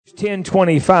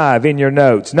10:25 in your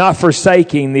notes, not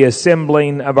forsaking the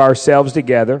assembling of ourselves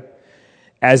together,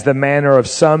 as the manner of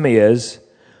some is,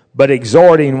 but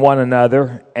exhorting one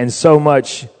another, and so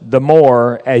much the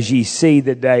more as ye see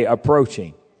the day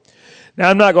approaching.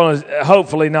 Now,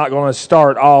 hopefully not going to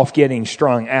start off getting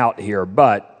strung out here,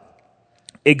 but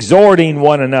exhorting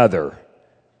one another.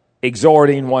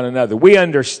 We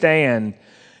understand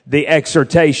the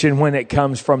exhortation when it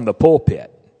comes from the pulpit.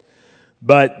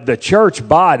 But the church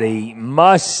body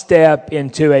must step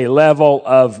into a level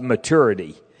of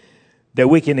maturity that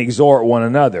we can exhort one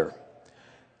another.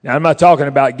 Now, I'm not talking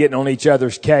about getting on each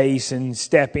other's case and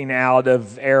stepping out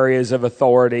of areas of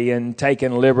authority and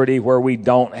taking liberty where we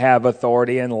don't have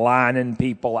authority and lining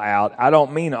people out. I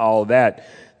don't mean all that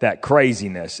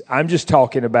craziness. I'm just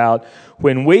talking about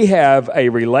when we have a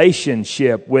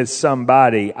relationship with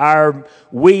somebody,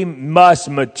 we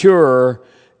must mature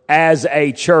as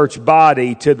a church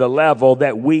body to the level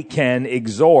that we can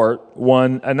exhort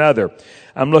one another.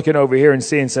 I'm looking over here and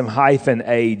seeing some hyphen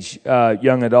age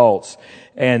young adults,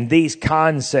 and these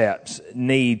concepts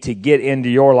need to get into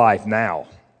your life now,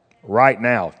 right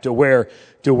now, to where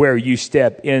you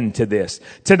step into this.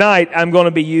 Tonight, I'm going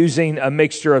to be using a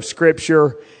mixture of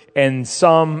scripture, and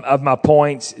some of my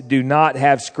points do not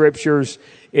have scriptures.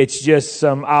 It's just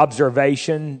some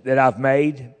observation that I've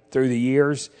made through the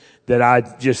years that I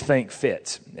just think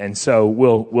fits. And so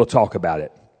we'll talk about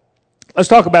it. Let's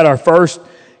talk about our first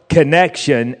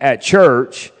connection at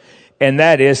church, and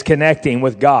that is connecting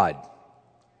with God.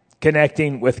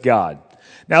 Connecting with God.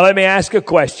 Now let me ask a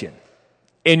question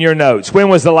in your notes. When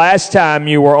was the last time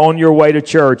you were on your way to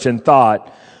church and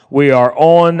thought, we are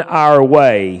on our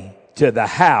way to the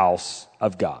house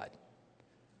of God?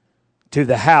 To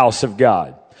the house of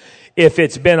God. If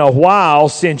it's been a while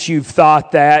since you've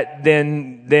thought that,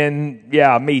 then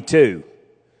yeah, me too.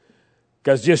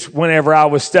 Because just whenever I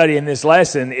was studying this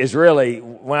lesson is really,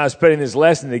 when I was putting this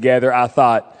lesson together, I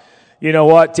thought, you know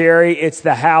what, Terry? It's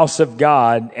the house of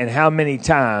God, and how many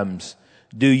times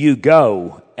do you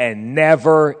go and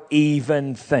never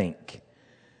even think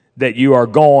that you are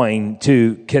going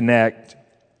to connect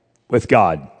with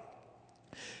God?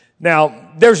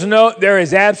 Now, there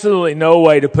is absolutely no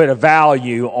way to put a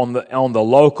value on the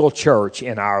local church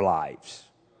in our lives.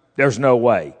 There's no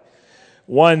way.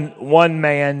 One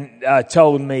man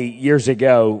told me years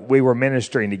ago, we were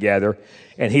ministering together,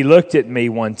 and he looked at me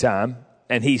one time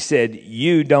and he said,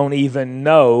 "You don't even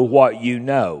know what you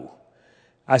know."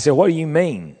 I said, "What do you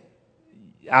mean?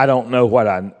 I don't know what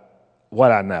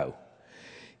I know."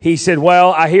 He said,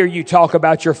 "Well, I hear you talk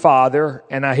about your father,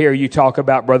 and I hear you talk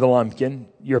about Brother Lumpkin,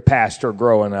 your pastor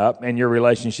growing up, and your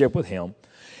relationship with him.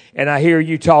 And I hear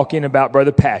you talking about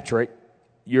Brother Patrick,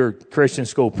 your Christian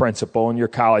school principal and your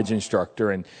college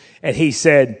instructor." And he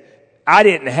said, "I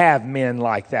didn't have men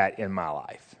like that in my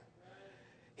life."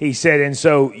 He said, "And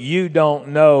so you don't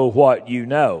know what you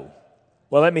know."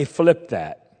 Well, let me flip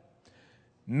that.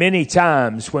 Many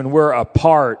times when we're a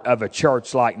part of a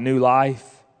church like New Life,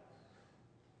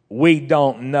 we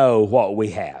don't know what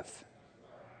we have.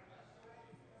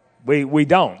 We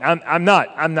don't. I'm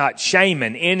not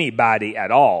shaming anybody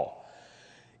at all.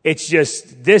 It's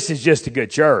just, this is just a good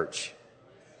church.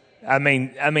 I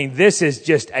mean, this is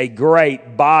just a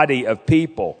great body of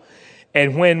people.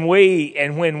 And when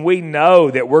we know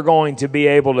that we're going to be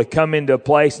able to come into a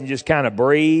place and just kind of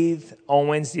breathe on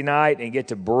Wednesday night and get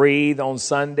to breathe on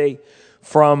Sunday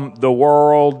from the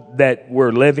world that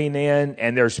we're living in,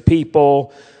 and there's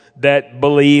people that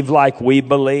believe like we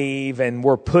believe, and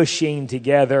we're pushing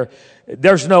together,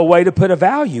 there's no way to put a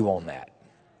value on that.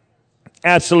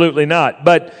 Absolutely not.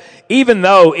 But even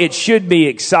though it should be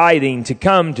exciting to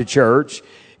come to church,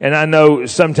 and I know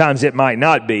sometimes it might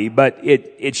not be, but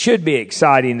it should be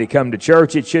exciting to come to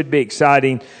church. It should be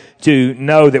exciting to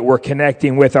know that we're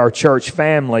connecting with our church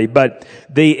family. But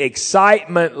the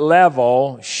excitement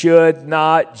level should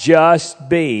not just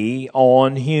be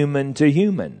on human to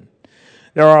human.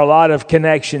 There are a lot of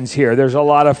connections here. There's a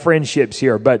lot of friendships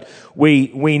here. But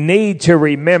we need to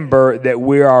remember that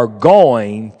we are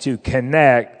going to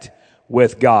connect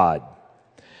with God.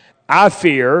 I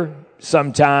fear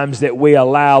sometimes that we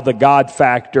allow the God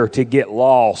factor to get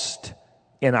lost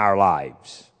in our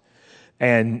lives.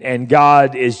 And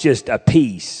God is just a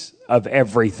piece of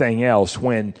everything else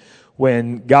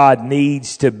when God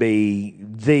needs to be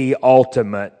the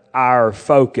ultimate, our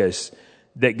focus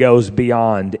that goes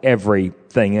beyond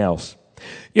everything else.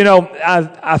 You know,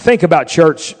 I think about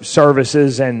church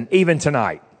services, and even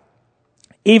tonight,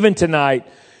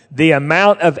 the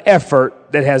amount of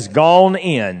effort that has gone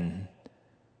in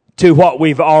to what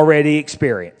we've already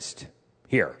experienced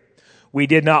here. We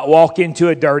did not walk into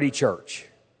a dirty church.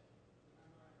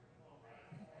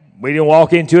 We didn't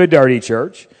walk into a dirty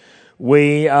church.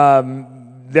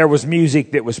 There was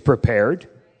music that was prepared.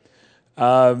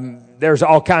 There's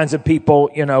all kinds of people,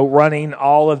 running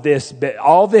all of this, but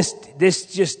this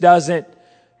just doesn't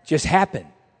just happen.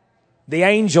 The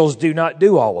angels do not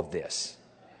do all of this.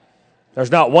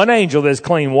 There's not one angel that's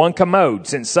cleaned one commode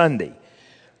since Sunday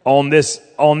on this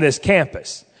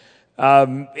campus.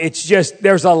 It's just,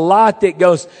 there's a lot that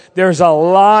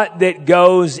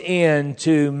goes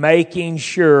into making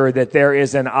sure that there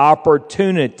is an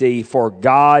opportunity for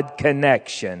God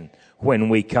connection when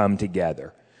we come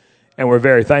together. And we're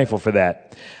very thankful for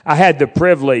that. I had the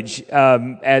privilege,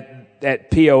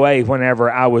 at POA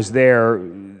whenever I was there,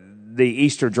 the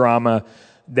Easter drama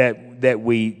that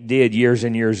we did years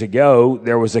and years ago,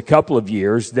 there was a couple of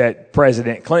years that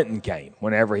President Clinton came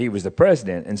whenever he was the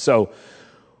president. And so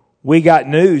we got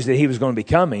news that he was going to be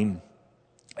coming,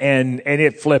 and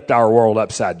it flipped our world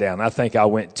upside down. I think I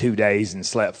went 2 days and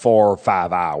slept 4 or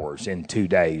 5 hours in 2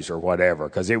 days or whatever,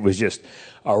 because it was just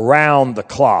around the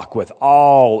clock with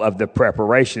all of the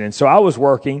preparation. And so I was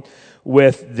working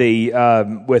with the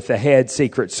head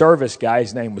Secret Service guy.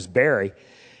 His name was Barry.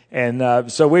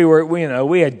 And so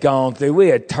we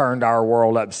had turned our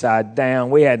world upside down.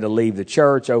 We had to leave the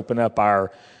church, open up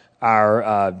our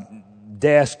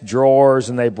desk drawers,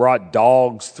 and they brought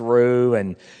dogs through,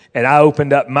 and I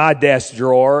opened up my desk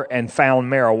drawer and found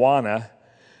marijuana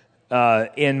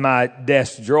in my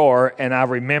desk drawer, and I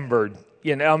remembered,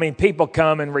 people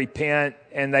come and repent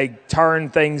and they turn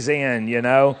things in,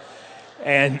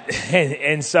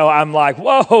 and so I'm like,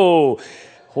 whoa,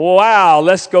 wow,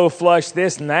 let's go flush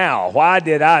this now. Why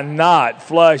did I not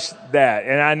flush that?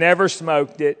 And I never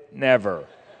smoked it, never.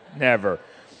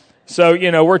 So,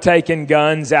 we're taking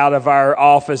guns out of our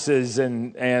offices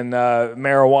and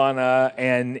marijuana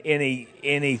and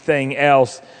anything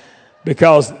else,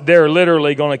 because they're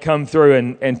literally going to come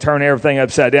through and turn everything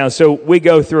upside down. So we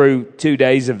go through 2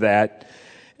 days of that,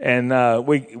 and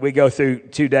we go through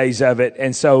 2 days of it.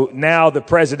 And so now the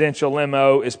presidential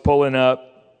limo is pulling up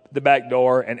the back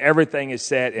door, and everything is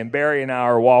set, and Barry and I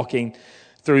are walking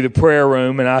through the prayer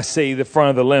room, and I see the front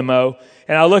of the limo,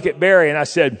 and I look at Barry and I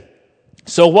said,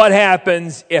 so what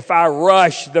happens if I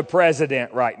rush the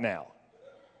president right now?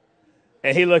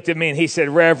 And he looked at me and he said,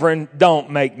 Reverend,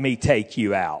 don't make me take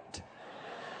you out.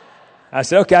 I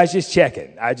said, okay, I was just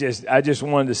checking. I just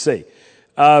wanted to see.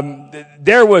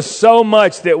 There was so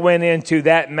much that went into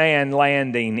that man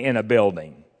landing in a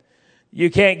building.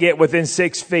 You can't get within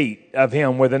 6 feet of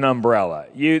him with an umbrella.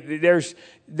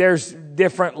 There's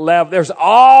different levels. There's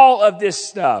all of this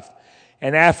stuff.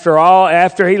 And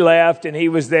after he left and he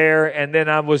was there, and then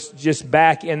I was just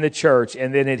back in the church,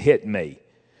 and then it hit me.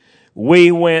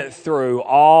 We went through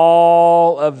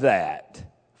all of that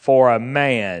for a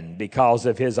man because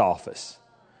of his office.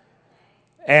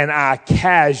 And I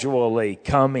casually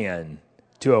come in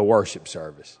to a worship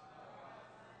service.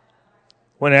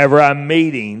 Whenever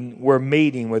we're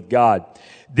meeting with God.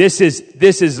 This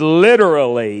is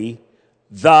literally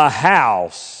the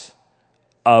house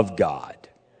of God.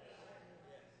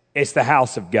 It's the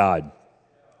house of God.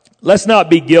 Let's not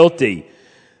be guilty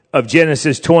of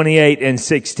Genesis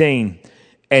 28:16.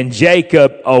 And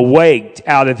Jacob awaked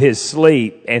out of his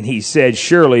sleep, and he said,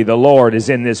 surely the Lord is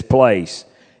in this place,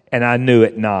 and I knew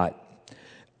it not.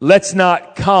 Let's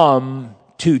not come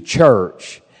to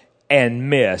church and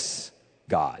miss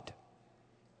God.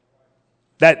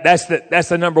 That's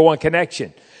the number one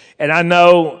connection. And I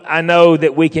know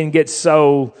that we can get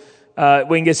so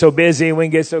busy and we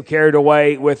can get so carried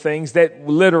away with things that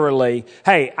literally,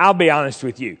 hey, I'll be honest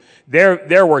with you.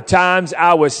 There were times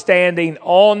I was standing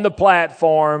on the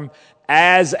platform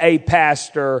as a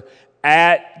pastor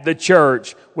at the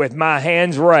church with my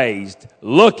hands raised,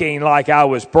 looking like I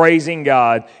was praising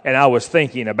God, and I was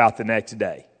thinking about the next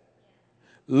day.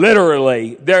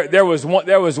 Literally, there was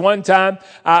one time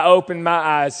I opened my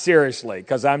eyes, seriously,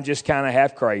 because I'm just kind of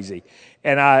half crazy,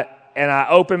 and I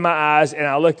opened my eyes and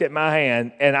I looked at my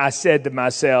hand and I said to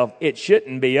myself, it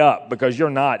shouldn't be up because you're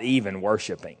not even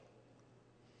worshiping.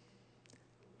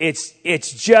 It's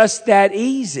just that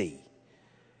easy.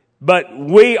 But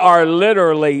we are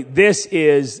literally, this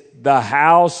is the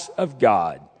house of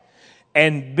God.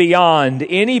 And beyond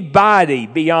anybody,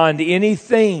 beyond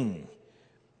anything,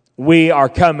 we are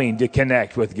coming to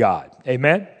connect with God.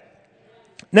 Amen?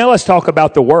 Now let's talk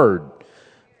about the Word.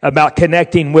 About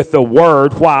connecting with the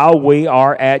Word while we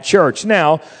are at church.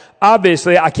 Now,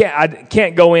 obviously, I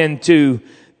can't go into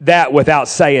that without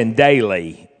saying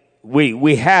daily.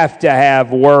 We have to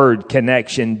have Word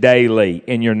connection daily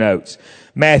in your notes.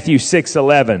 Matthew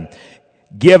 6:11.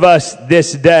 Give us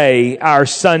this day our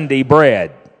Sunday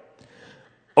bread.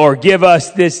 or give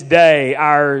us this day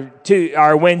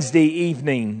our Wednesday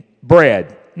evening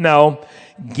bread. No,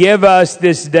 give us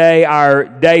this day our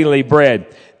daily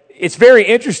bread. It's very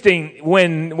interesting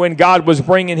when God was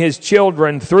bringing his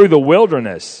children through the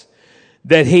wilderness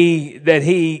that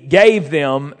he gave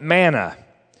them manna.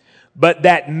 But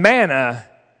that manna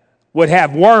would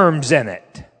have worms in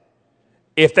it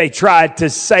if they tried to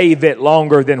save it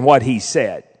longer than what he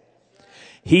said.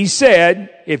 He said,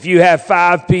 if you have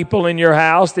 5 people in your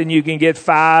house, then you can get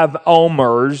 5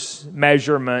 omers,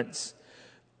 measurements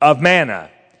of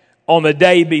manna. On the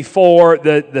day before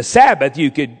the Sabbath, you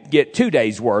could get 2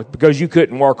 days worth because you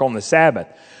couldn't work on the Sabbath.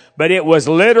 But it was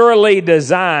literally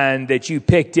designed that you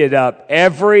picked it up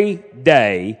every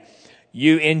day.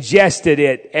 You ingested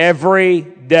it every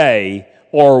day,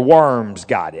 or worms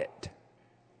got it.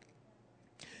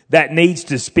 That needs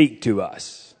to speak to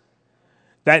us.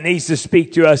 That needs to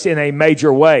speak to us in a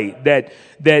major way, that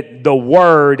the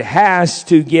Word has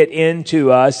to get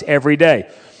into us every day.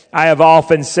 I have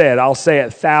often said, I'll say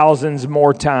it thousands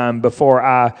more times before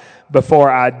I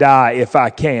die if I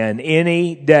can,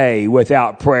 any day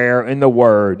without prayer in the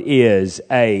Word is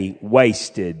a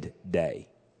wasted day.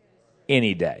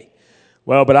 Any day.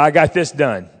 Well, but I got this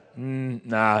done.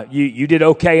 Nah, you did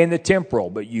okay in the temporal,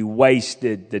 but you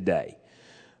wasted the day.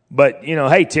 But,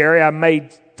 hey, Terry, I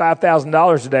made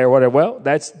 $5,000 a day or whatever. Well,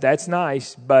 that's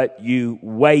nice, but you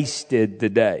wasted the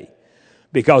day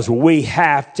because we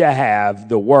have to have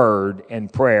the Word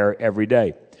and prayer every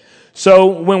day. So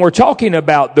when we're talking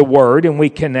about the Word and we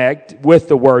connect with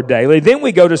the Word daily, then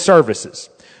we go to services.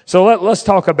 So let's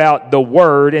talk about the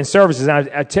Word and services.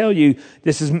 I tell you,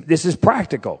 this is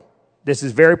practical. This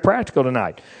is very practical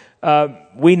tonight.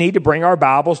 We need to bring our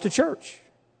Bibles to church.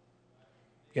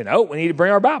 We need to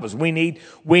bring our Bibles. We need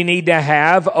to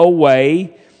have a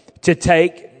way to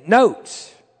take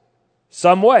notes.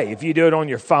 Some way. If you do it on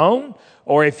your phone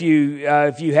or if you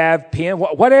have pen,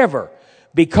 whatever.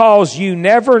 Because you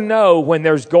never know when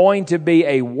there's going to be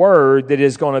a word that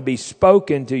is going to be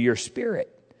spoken to your spirit.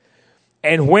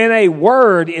 And when a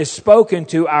word is spoken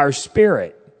to our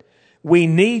spirit, we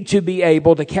need to be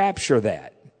able to capture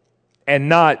that and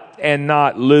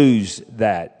not lose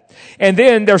that. And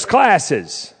then there's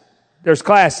classes. There's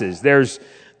classes. There's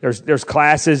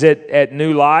classes at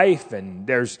New Life, and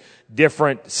there's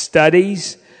different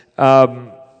studies.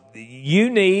 You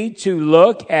need to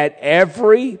look at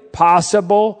every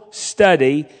possible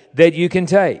study that you can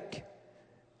take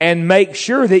and make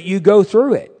sure that you go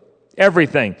through it.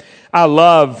 Everything. I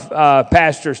love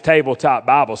Pastor's Tabletop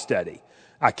Bible Study.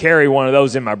 I carry one of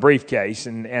those in my briefcase,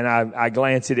 and I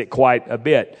glance at it quite a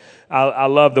bit. I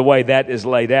love the way that is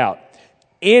laid out.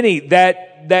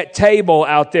 That table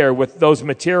out there with those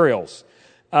materials,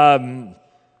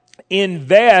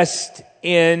 invest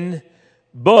in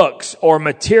books or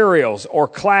materials or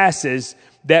classes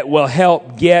that will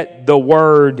help get the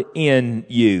Word in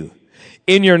you.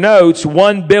 In your notes,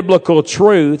 one biblical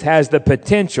truth has the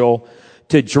potential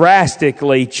to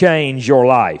drastically change your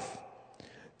life.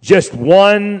 Just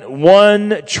one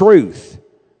truth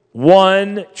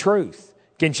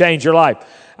can change your life.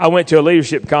 I went to a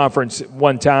leadership conference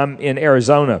one time in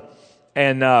Arizona,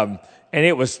 and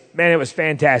it was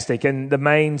fantastic. And the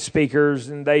main speakers,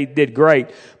 and they did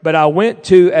great. But I went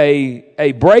to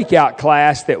a breakout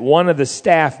class that one of the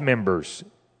staff members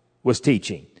was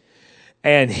teaching,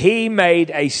 and he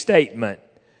made a statement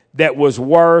that was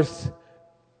worth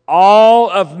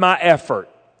all of my effort,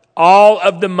 all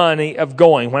of the money of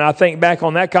going. When I think back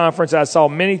on that conference, I saw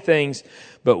many things,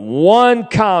 but one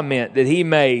comment that he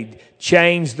made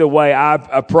changed the way I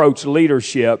approach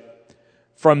leadership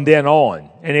from then on.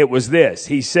 And it was this.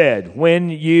 He said, when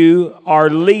you are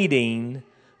leading,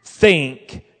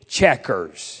 think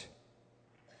checkers.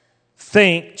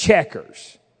 Think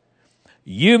checkers.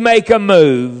 You make a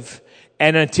move,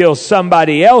 and until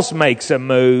somebody else makes a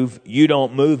move, you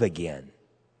don't move again.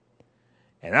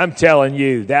 And I'm telling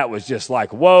you, that was just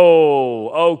like, whoa,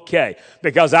 okay.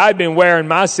 Because I'd been wearing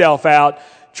myself out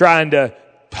trying to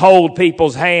hold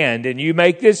people's hand, and you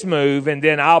make this move, and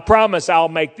then I'll promise I'll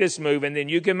make this move, and then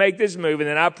you can make this move, and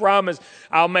then I promise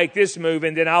I'll make this move,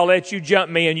 and then I'll let you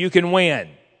jump me and you can win.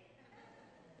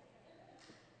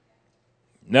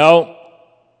 No,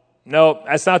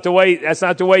 that's not the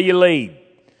way you lead.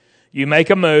 You make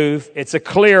a move, it's a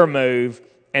clear move,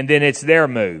 and then it's their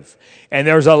move. And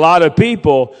there's a lot of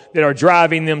people that are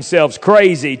driving themselves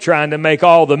crazy trying to make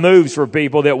all the moves for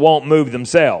people that won't move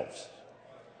themselves.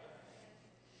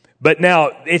 But now,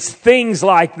 it's things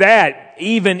like that,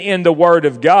 even in the Word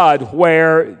of God,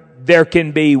 where there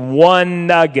can be one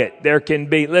nugget. There can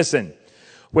be, listen,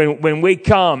 When we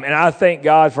come, and I thank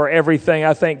God for everything.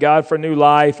 I thank God for New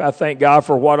Life. I thank God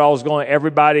for what all's going,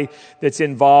 everybody that's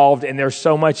involved, and there's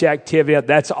so much activity.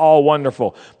 That's all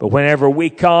wonderful. But whenever we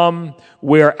come,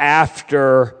 we're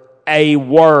after a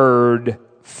word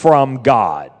from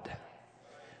God.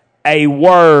 A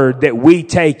word that we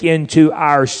take into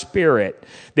our spirit.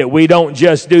 That we don't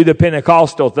just do the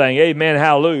Pentecostal thing. Amen,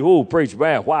 hallelujah. Ooh, preach,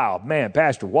 man, wow, man,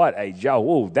 pastor, what a job.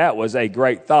 Ooh, that was a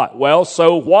great thought. Well,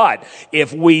 so what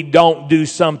if we don't do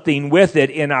something with it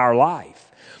in our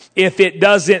life? If it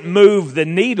doesn't move the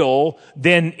needle,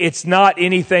 then it's not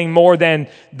anything more than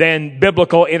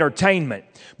biblical entertainment.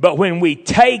 But when we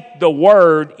take the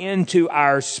word into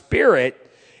our spirit,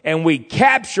 and we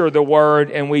capture the word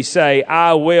and we say,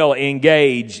 I will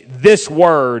engage this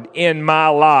word in my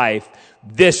life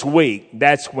this week,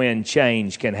 that's when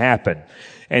change can happen.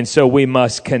 And so we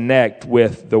must connect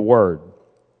with the word.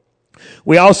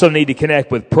 We also need to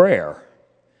connect with prayer.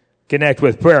 Connect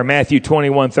with prayer. Matthew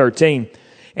 21:13.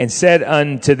 And said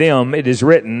unto them, it is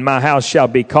written, my house shall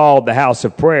be called the house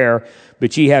of prayer,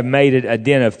 but ye have made it a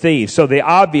den of thieves. So the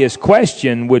obvious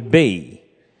question would be,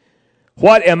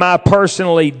 what am I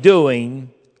personally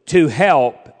doing to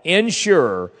help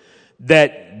ensure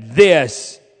that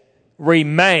this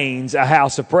remains a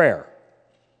house of prayer?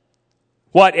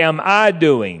 What am I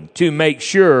doing to make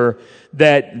sure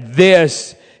that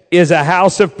this is a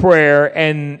house of prayer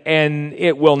and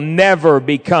it will never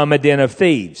become a den of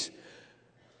thieves?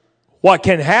 What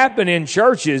can happen in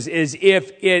churches is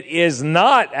if it is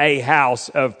not a house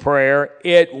of prayer,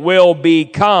 it will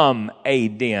become a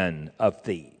den of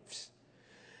thieves.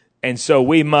 And so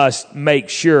we must make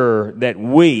sure that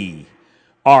we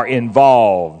are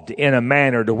involved in a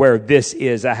manner to where this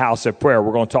is a house of prayer.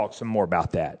 We're going to talk some more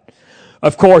about that.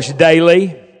 Of course,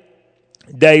 daily,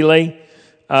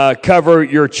 cover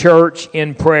your church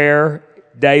in prayer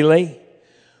daily.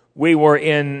 We were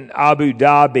in Abu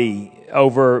Dhabi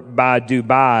over by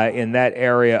Dubai in that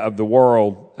area of the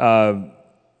world,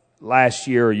 last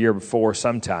year or year before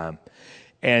sometime.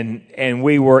 And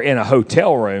we were in a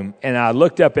hotel room, and I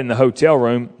looked up in the hotel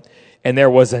room and there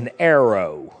was an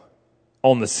arrow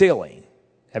on the ceiling.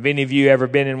 Have any of you ever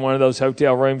been in one of those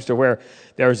hotel rooms to where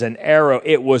there's an arrow?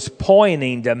 It was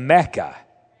pointing to Mecca.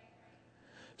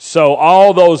 So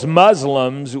all those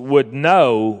Muslims would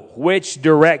know which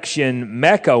direction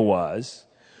Mecca was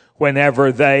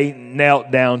whenever they knelt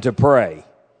down to pray.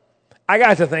 I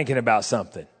got to thinking about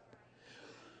something.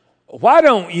 Why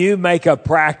don't you make a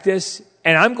practice,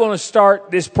 and I'm going to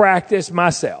start this practice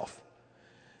myself,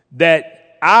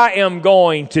 that I am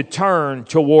going to turn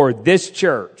toward this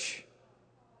church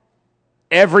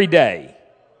every day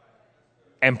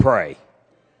and pray.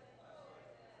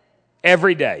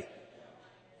 Every day.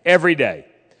 Every day.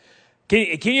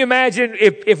 Can you imagine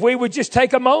if we would just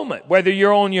take a moment, whether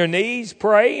you're on your knees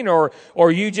praying or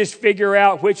you just figure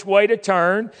out which way to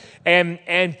turn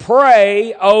and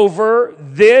pray over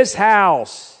this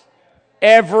house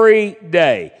every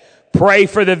day. Pray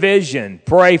for the vision.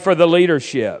 Pray for the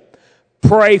leadership.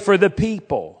 Pray for the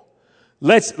people.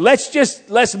 Let's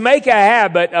make a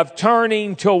habit of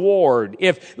turning toward.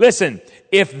 If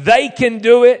they can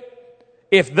do it,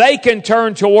 if they can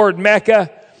turn toward Mecca,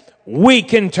 we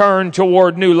can turn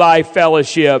toward New Life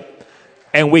Fellowship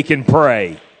and we can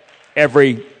pray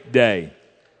every day.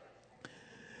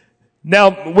 Now,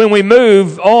 when we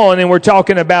move on and we're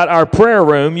talking about our prayer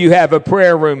room, you have a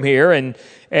prayer room here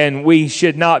and we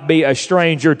should not be a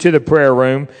stranger to the prayer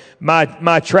room.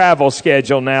 My travel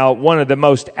schedule now, one of the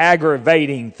most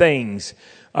aggravating things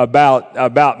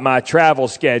about my travel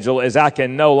schedule is I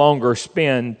can no longer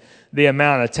spend the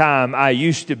amount of time I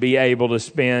used to be able to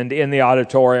spend in the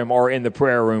auditorium or in the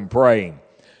prayer room praying.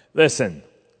 Listen,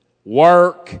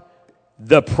 work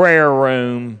the prayer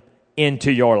room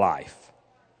into your life.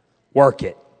 Work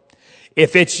it.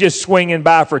 If it's just swinging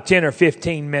by for 10 or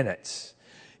 15 minutes,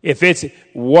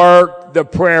 work the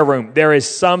prayer room. There is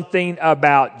something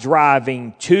about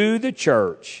driving to the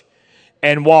church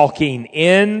and walking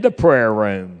in the prayer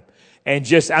room. And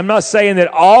I'm not saying that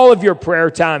all of your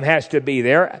prayer time has to be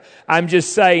there. I'm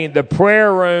just saying the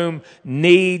prayer room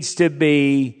needs to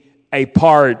be a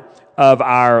part of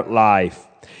our life.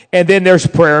 And then there's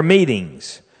prayer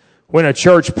meetings. When a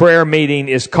church prayer meeting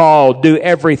is called, do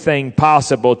everything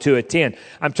possible to attend.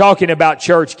 I'm talking about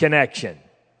church connection.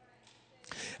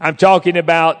 I'm talking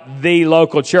about the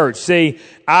local church. See,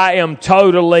 I am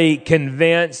totally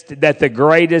convinced that the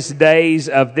greatest days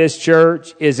of this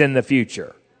church is in the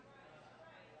future.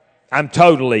 I'm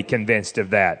totally convinced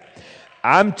of that.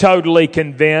 I'm totally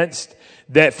convinced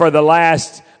that for the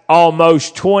last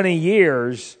almost 20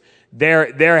 years,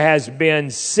 There has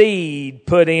been seed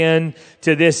put in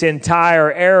to this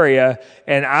entire area,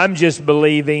 and I'm just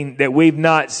believing that we've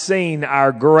not seen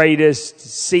our greatest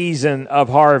season of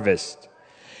harvest.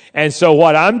 And so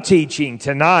what I'm teaching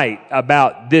tonight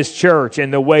about this church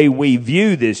and the way we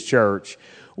view this church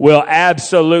will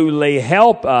absolutely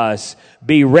help us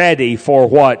be ready for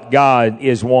what God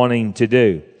is wanting to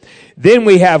do. Then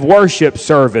we have worship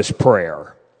service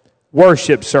prayer.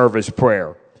 Worship service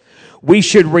prayer. We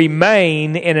should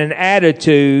remain in an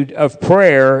attitude of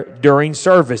prayer during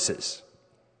services.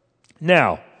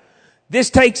 Now, this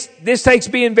takes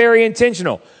being very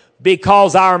intentional,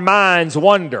 because our minds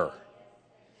wander.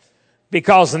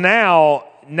 Because now,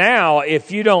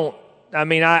 if you don't,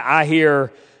 I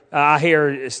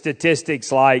hear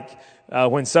statistics like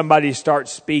when somebody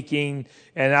starts speaking,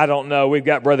 and I don't know, we've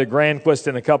got Brother Granquist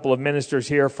and a couple of ministers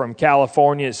here from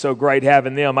California. It's so great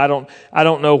having them. I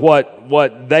don't know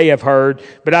what they have heard,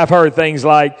 but I've heard things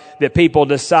like that people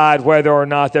decide whether or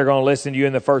not they're going to listen to you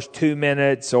in the first 2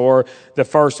 minutes or the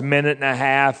first minute and a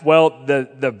half. Well,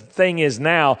 the thing is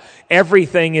now,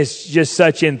 everything is just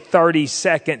such in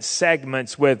 30-second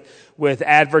segments with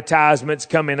advertisements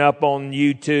coming up on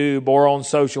YouTube or on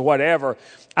social, whatever.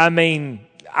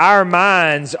 Our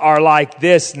minds are like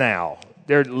this now.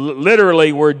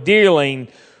 We're dealing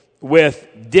with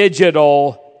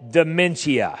digital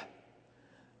dementia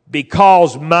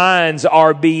because minds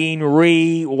are being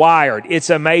rewired. It's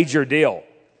a major deal.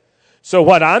 So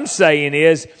what I'm saying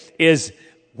is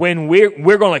when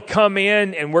we're going to come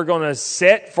in and we're going to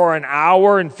sit for an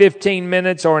hour and 15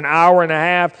 minutes or an hour and a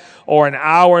half or an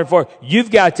hour and 4,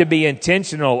 you've got to be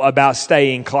intentional about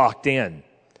staying clocked in.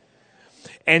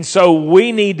 And so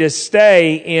we need to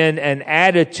stay in an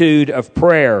attitude of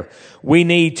prayer. We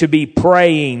need to be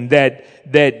praying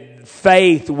that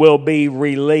faith will be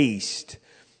released.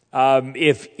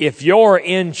 If you're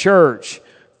in church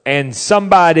and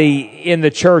somebody in the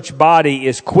church body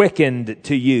is quickened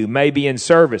to you, maybe in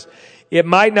service, it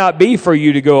might not be for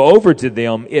you to go over to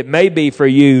them. It may be for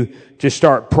you to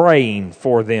start praying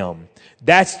for them.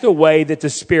 That's the way that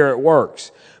the Spirit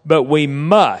works. But we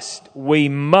must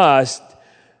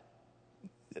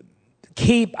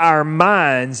keep our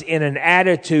minds in an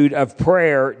attitude of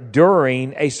prayer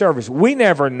during a service. We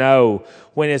never know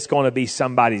when it's going to be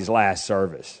somebody's last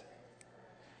service.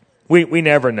 We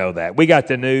never know that. We got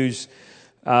the news.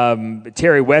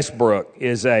 Terry Westbrook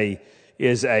is a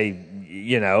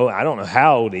I don't know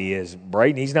how old he is.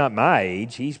 Braden, he's not my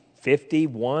age. He's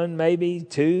 51, maybe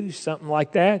 2, something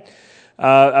like that.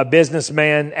 A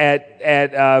businessman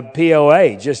at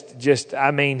POA.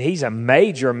 He's a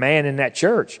major man in that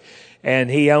church.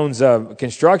 And he owns a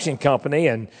construction company,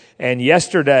 and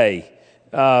yesterday,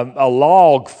 a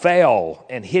log fell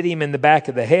and hit him in the back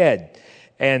of the head.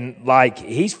 And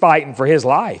he's fighting for his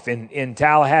life in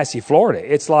Tallahassee,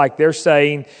 Florida. It's like they're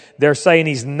saying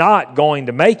he's not going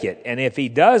to make it. And if he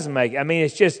does make it,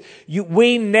 it's just,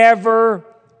 we never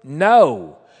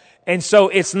know. And so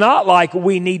it's not like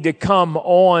we need to come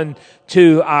on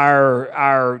to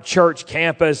our church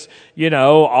campus,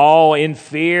 all in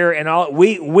fear and all.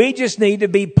 We just need to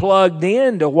be plugged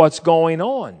into what's going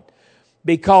on,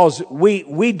 because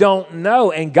we don't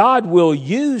know, and God will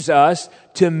use us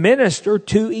to minister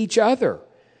to each other.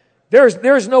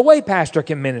 There's no way pastor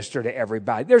can minister to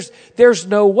everybody. There's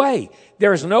no way.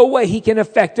 There's no way he can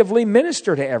effectively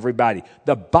minister to everybody.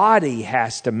 The body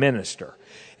has to minister.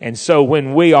 And so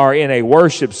when we are in a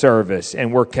worship service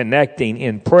and we're connecting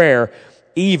in prayer,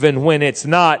 even when it's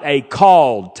not a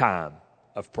called time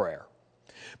of prayer.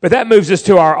 But that moves us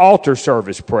to our altar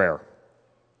service prayer.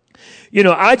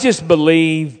 I just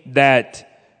believe that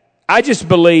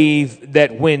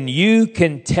when you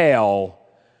can tell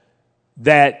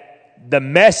that the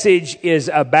message is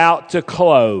about to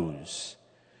close,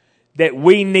 that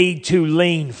we need to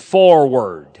lean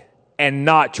forward and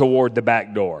not toward the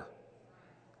back door.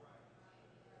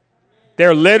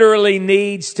 There literally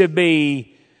needs to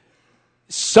be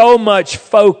so much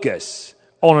focus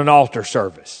on an altar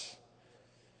service.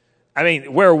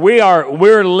 Where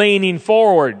we're leaning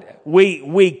forward.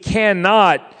 We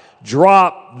cannot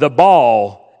drop the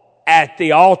ball at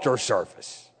the altar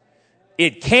service.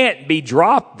 It can't be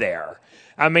dropped there.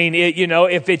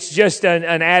 If it's just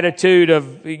an attitude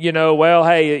of,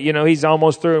 he's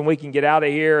almost through and we can get out of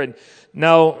here. And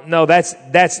no,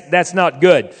 that's not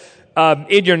good.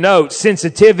 In your notes,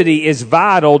 sensitivity is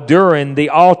vital during the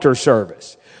altar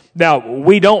service. Now,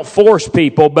 we don't force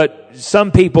people, but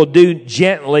some people do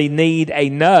gently need a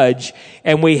nudge,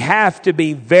 and we have to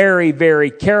be very,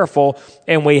 very careful,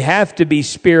 and we have to be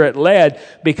Spirit-led,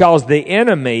 because the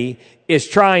enemy is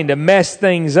trying to mess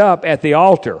things up at the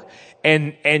altar.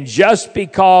 And just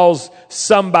because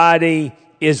somebody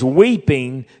is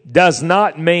weeping does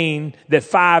not mean that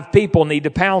 5 people need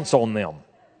to pounce on them.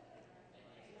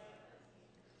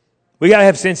 We got to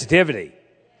have sensitivity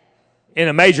in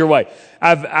a major way.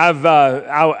 I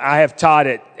have taught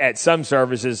at some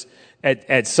services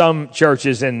at some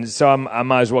churches, and so I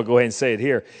might as well go ahead and say it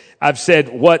here. I've said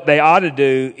what they ought to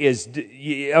do is,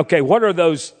 okay, what are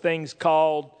those things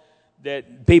called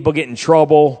that people get in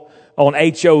trouble on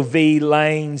HOV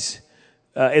lanes?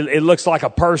 It looks like a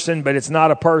person, but it's not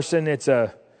a person. It's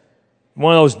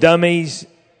one of those dummies,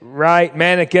 right?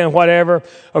 Mannequin, whatever.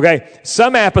 Okay,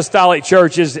 some apostolic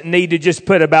churches need to just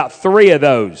put about 3 of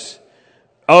those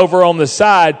over on the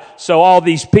side, so all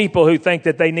these people who think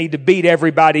that they need to beat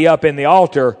everybody up in the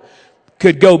altar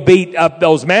could go beat up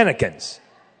those mannequins.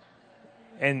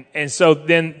 And so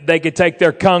then they could take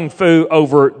their kung fu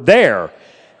over there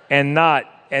and not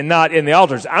in the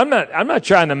altars. I'm not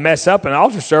trying to mess up an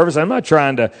altar service. I'm not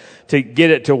trying to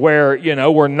get it to where,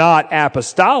 we're not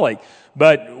apostolic.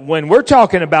 But when we're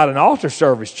talking about an altar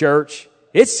service, church,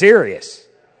 it's serious.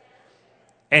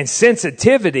 And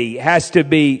sensitivity has to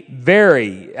be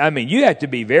you have to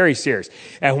be very serious.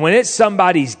 And when it's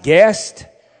somebody's guest,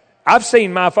 I've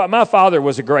seen my father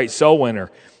was a great soul winner.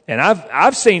 And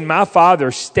I've seen my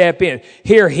father step in.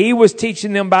 Here, he was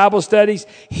teaching them Bible studies.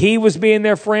 He was being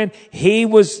their friend. He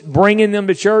was bringing them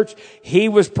to church. He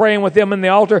was praying with them in the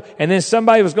altar. And then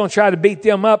somebody was going to try to beat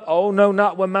them up. Oh, no,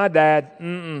 not with my dad.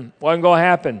 Wasn't going to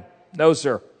happen. No,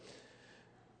 sir.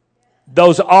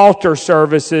 Those altar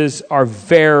services are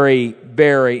very,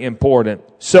 very important.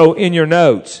 So in your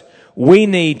notes, we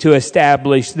need to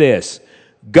establish this.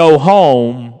 Go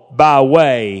home by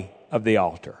way of the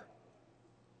altar.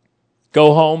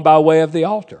 Go home by way of the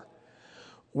altar.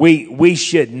 We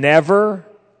should never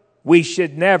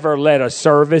let a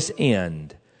service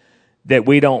end that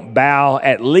we don't bow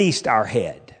at least our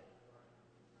head.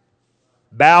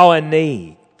 Bow a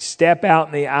knee. Step out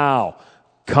in the aisle.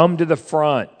 Come to the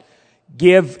front.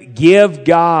 Give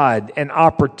God an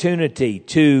opportunity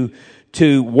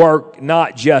to work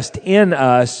not just in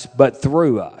us, but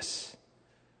through us.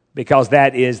 Because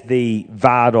that is the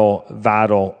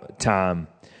vital time.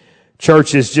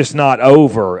 Church is just not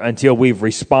over until we've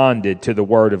responded to the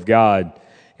Word of God.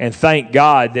 And thank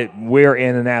God that we're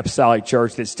in an apostolic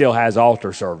church that still has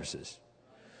altar services.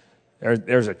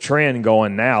 There's a trend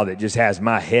going now that just has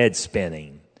my head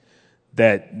spinning.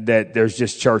 That there's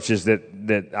just churches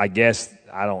that I guess,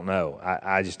 I don't know.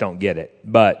 I just don't get it.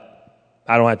 But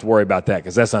I don't have to worry about that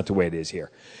because that's not the way it is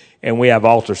here. And we have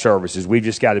altar services. We've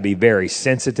just got to be very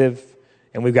sensitive.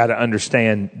 And we've got to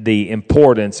understand the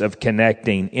importance of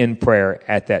connecting in prayer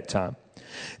at that time.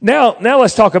 Now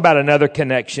let's talk about another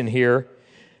connection here.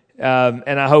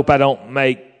 And I hope I don't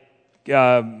make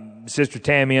Sister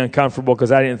Tammy uncomfortable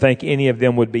because I didn't think any of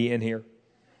them would be in here.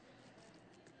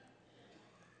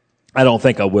 I don't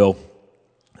think I will.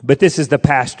 But this is the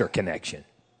pastor connection.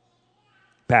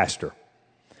 Pastor.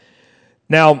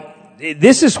 Now,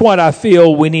 this is what I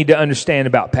feel we need to understand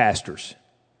about pastors.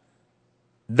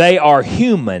 They are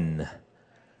human,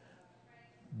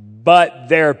 but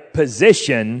their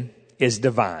position is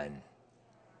divine.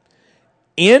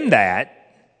 In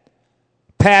that,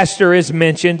 pastor is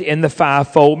mentioned in the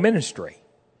fivefold ministry.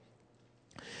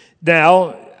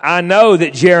 Now, I know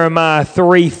that Jeremiah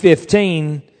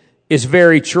 3:15 is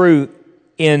very true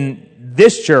in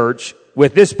this church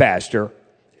with this pastor,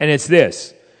 and it's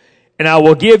this. And I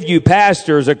will give you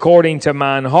pastors according to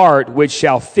mine heart, which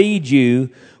shall feed you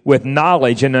with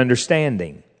knowledge and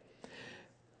understanding.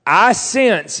 I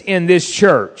sense in this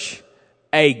church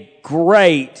a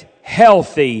great,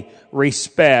 healthy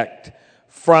respect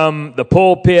from the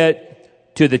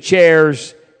pulpit to the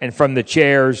chairs and from the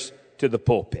chairs to the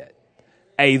pulpit.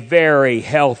 A very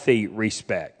healthy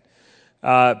respect.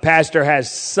 Pastor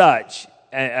has such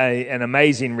an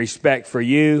amazing respect for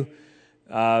you.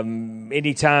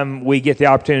 Anytime we get the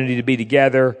opportunity to be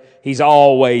together, he's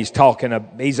always talking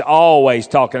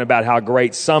about how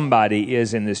great somebody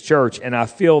is in this church, and I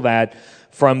feel that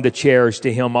from the chairs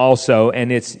to him also,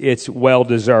 and it's well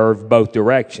deserved both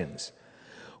directions.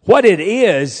 What it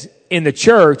is in the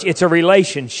church, it's a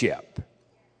relationship.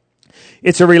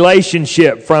 It's a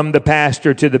relationship from the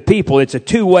pastor to the people. It's a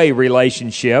two-way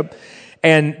relationship,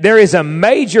 and there is a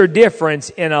major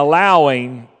difference in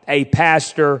allowing a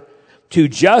pastor to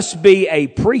just be a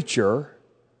preacher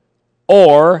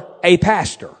or a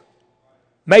pastor.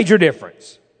 Major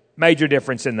difference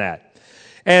in that.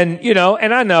 And,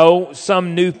 and I know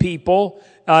some new people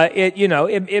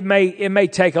it may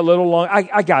take a little long.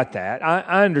 I got that.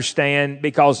 I understand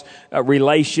because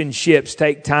relationships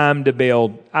take time to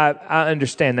build. I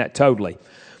understand that totally.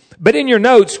 But in your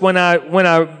notes, when I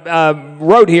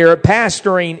wrote here,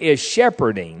 pastoring is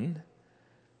shepherding.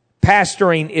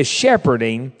 Pastoring is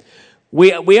shepherding.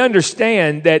 We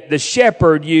understand that the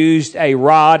shepherd used a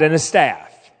rod and a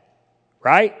staff,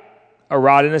 right? A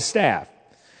rod and a staff.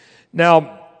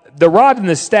 Now, the rod and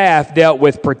the staff dealt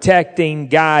with protecting,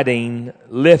 guiding,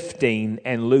 lifting,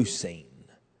 and loosing.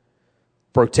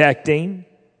 Protecting,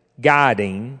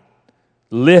 guiding,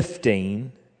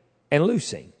 lifting, and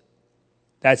loosing.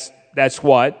 That's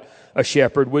what a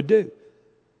shepherd would do.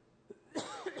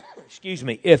 Excuse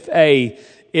me. If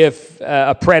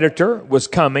a predator was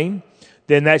coming,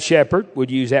 then that shepherd would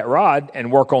use that rod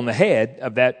and work on the head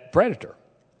of that predator,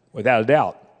 without a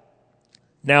doubt.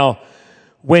 Now,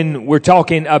 when we're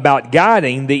talking about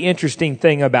guiding, the interesting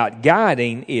thing about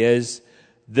guiding is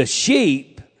the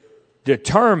sheep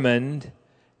determined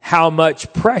how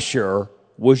much pressure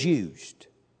was used.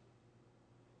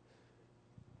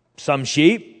 Some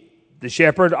sheep, the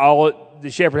shepherd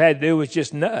had to do was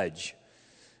just nudge.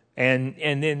 And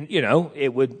then,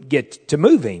 it would get to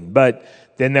moving. But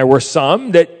then there were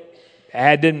some that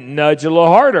had to nudge a little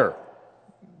harder,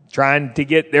 trying to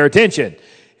get their attention.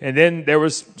 And then there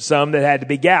was some that had to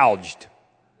be gouged,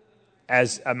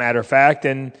 as a matter of fact.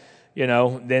 And,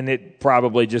 then it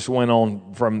probably just went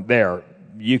on from there.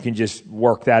 You can just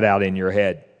work that out in your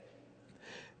head.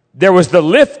 There was the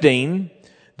lifting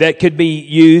that could be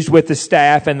used with the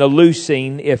staff, and the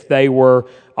loosing if they were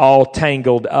all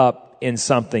tangled up in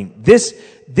something. This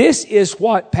is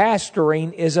what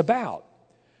pastoring is about.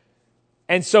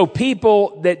 And so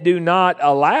people that do not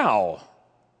allow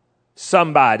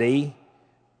somebody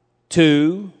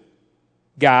to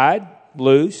guide,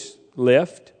 loose,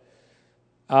 lift,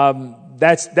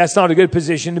 that's not a good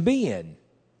position to be in.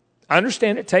 I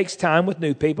understand it takes time with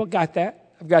new people. Got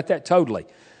that? I've got that totally.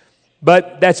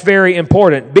 But that's very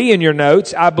important. Be in your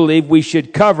notes. I believe we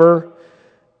should cover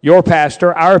your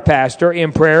pastor, our pastor,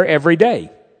 in prayer every day.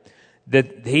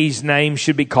 That his name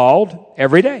should be called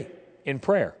every day in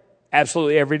prayer.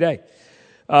 Absolutely every day.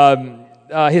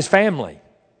 His family,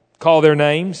 call their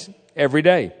names every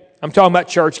day. I'm talking about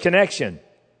church connection.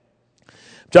 I'm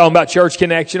talking about church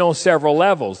connection on several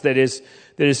levels that is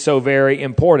so very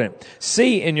important.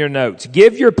 See in your notes,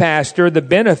 give your pastor the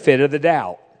benefit of the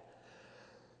doubt.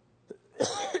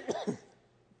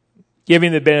 Give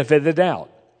him the benefit of the doubt.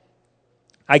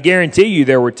 I guarantee you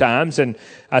there were times, and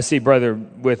I see Brother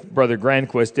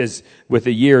Granquist as with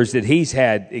the years that he's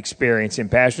had experience in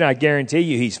pastoring, I guarantee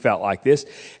you he's felt like this.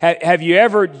 Have you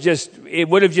ever it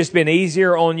would have just been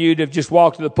easier on you to just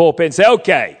walk to the pulpit and say,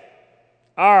 okay,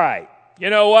 all right, you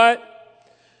know what?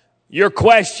 You're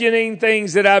questioning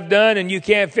things that I've done and you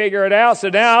can't figure it out, so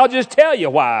now I'll just tell you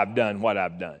why I've done what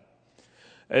I've done.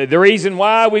 The reason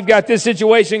why we've got this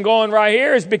situation going right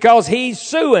here is because he's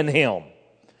suing him.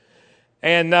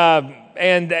 And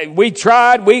we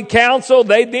tried, we counseled,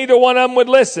 neither one of them would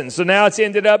listen. So now it's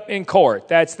ended up in court.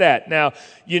 That's that. Now,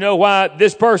 you know why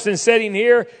this person's sitting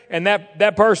here and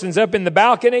that person's up in the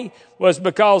balcony? Was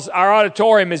because our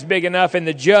auditorium is big enough and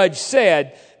the judge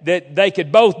said that they could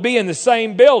both be in the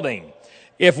same building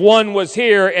if one was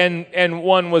here and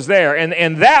one was there.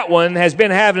 And that one has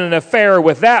been having an affair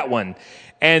with that one.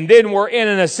 And then we're in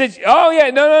a situation. Oh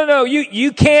yeah, no.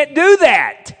 You can't do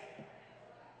that.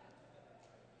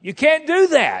 You can't do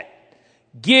that.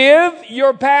 Give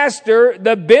your pastor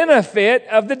the benefit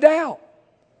of the doubt.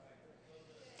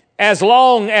 As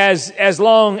long as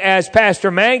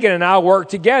Pastor Mangan and I worked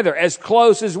together, as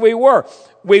close as we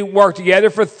worked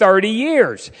together for 30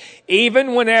 years.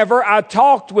 Even whenever I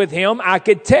talked with him, I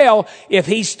could tell if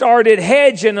he started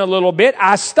hedging a little bit,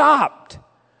 I stopped.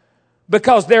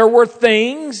 Because there were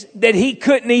things that he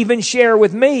couldn't even share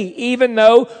with me, even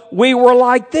though we were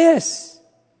like this.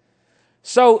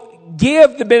 So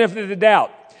give the benefit of the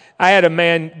doubt. I had a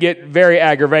man get very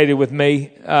aggravated with me.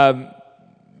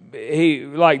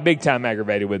 Big time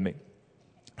aggravated with me.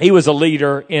 He was a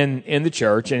leader in the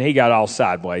church and he got all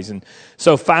sideways. And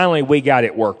so finally we got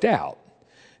it worked out.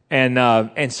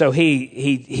 And so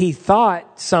he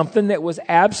thought something that was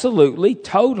absolutely,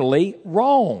 totally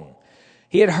wrong.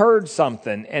 He had heard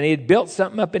something and he had built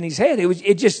something up in his head. It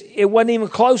wasn't even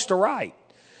close to right.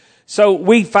 So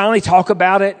we finally talk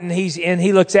about it and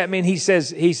he looks at me and he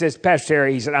says, Pastor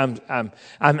Terry, he said,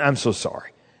 I'm so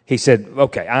sorry. He said,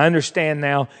 okay, I understand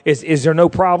now. Is there no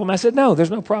problem? I said, no,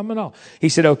 there's no problem at all. He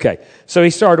said, okay. So he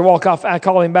started to walk off. I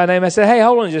called him by name. I said, hey,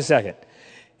 hold on just a second.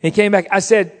 He came back. I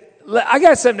said, I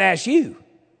got something to ask you.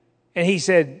 And he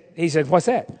said, what's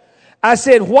that? I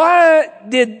said, why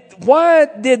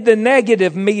did the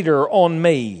negative meter on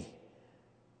me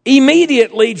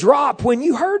immediately drop when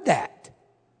you heard that?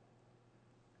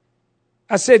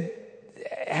 I said,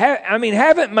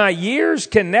 haven't my years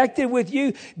connected with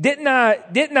you? Didn't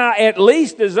I at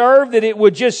least deserve that it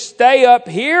would just stay up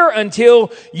here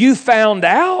until you found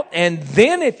out? And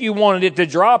then if you wanted it to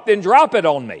drop, then drop it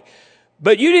on me.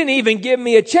 But you didn't even give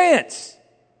me a chance.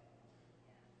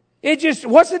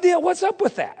 What's the deal? What's up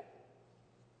with that?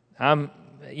 I'm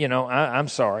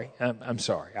sorry. I'm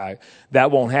sorry.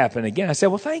 That won't happen again. I said,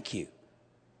 well, thank you.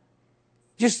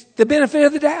 Just the benefit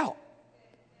of the doubt.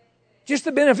 Just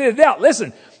the benefit of the doubt.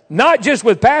 Listen, not just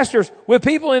with pastors, with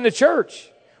people in the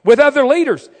church, with other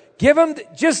leaders. Give them,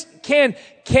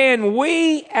 can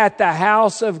we at the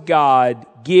house of God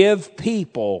give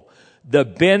people the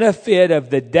benefit of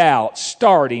the doubt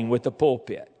starting with the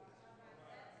pulpit?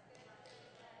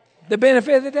 The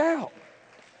benefit of the doubt.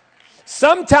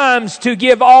 Sometimes to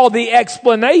give all the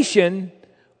explanation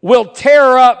will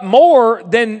tear up more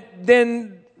than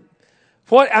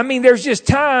what, there's just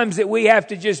times that we have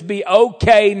to just be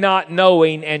okay not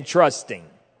knowing and trusting.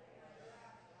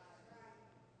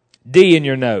 D in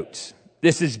your notes.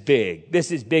 This is big.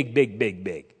 This is big, big, big,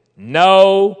 big.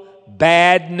 No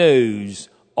bad news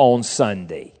on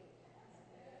Sunday.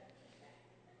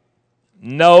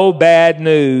 No bad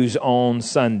news on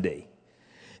Sunday.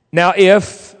 Now,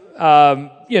 if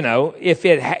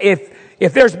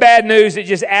there's bad news that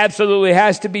just absolutely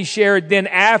has to be shared, then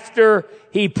after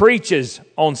he preaches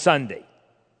on Sunday.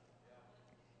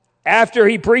 After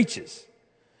he preaches.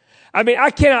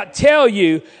 I cannot tell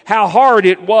you how hard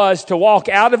it was to walk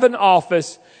out of an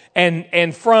office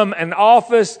and from an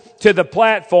office to the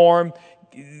platform.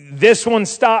 This one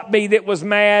stopped me that was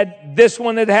mad. This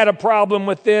one had a problem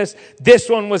with this. This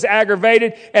one was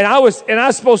aggravated. And I was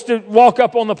supposed to walk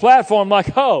up on the platform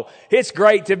like, oh, it's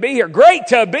great to be here. Great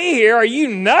to be here. Are you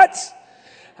nuts?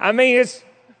 Well,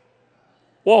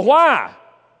 why?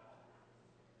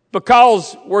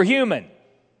 Because we're human.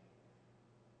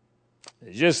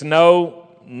 There's just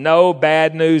no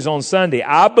bad news on Sunday.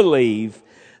 I believe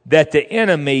that the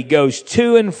enemy goes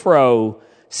to and fro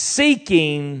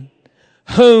seeking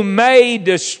who may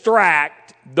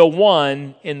distract the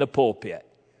one in the pulpit.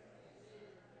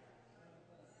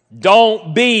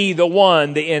 Don't be the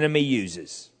one the enemy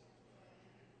uses.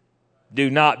 Do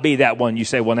not be that one. You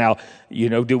say, well, now,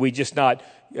 do we just not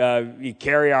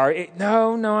carry our...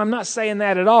 No, I'm not saying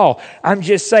that at all. I'm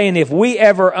just saying if we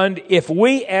ever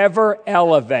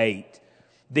elevate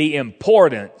the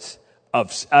importance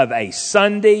of a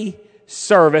Sunday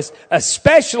service,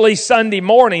 especially Sunday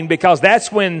morning, because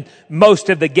that's when most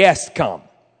of the guests come.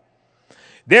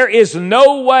 There is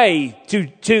no way to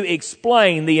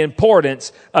explain the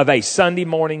importance of a Sunday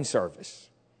morning service.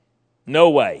 No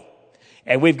way.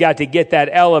 And we've got to get that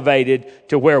elevated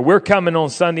to where we're coming on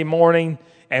Sunday morning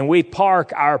and we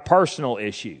park our personal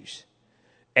issues.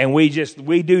 And we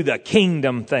do the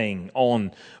kingdom thing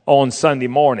on Sunday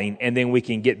morning, and then we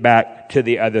can get back to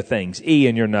the other things. E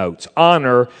in your notes.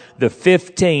 Honor the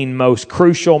 15 most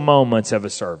crucial moments of a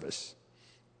service.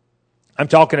 I'm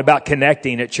talking about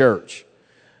connecting at church.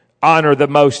 Honor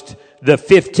the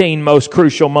 15 most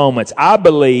crucial moments. I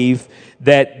believe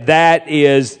that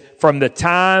is from the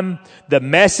time the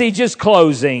message is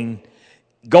closing,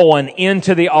 going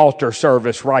into the altar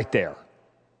service right there.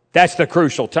 That's the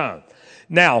crucial time.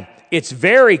 Now, it's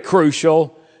very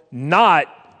crucial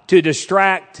not to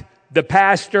distract the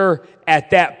pastor at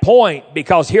that point,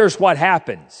 because here's what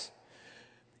happens.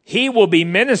 He will be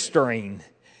ministering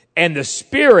and the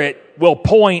Spirit will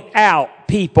point out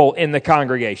people in the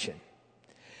congregation.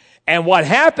 And what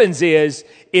happens is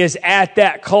at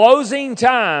that closing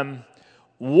time,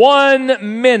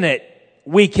 1 minute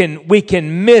we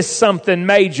can miss something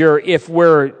major if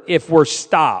we're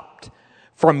stopped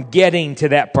from getting to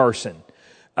that person.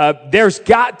 There's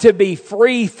got to be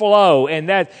free flow, and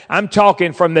that I'm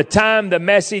talking from the time the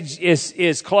message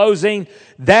is closing,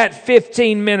 that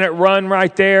 15-minute run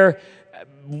right there.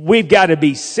 We've got to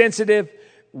be sensitive.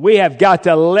 We have got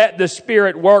to let the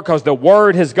Spirit work, because the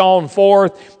Word has gone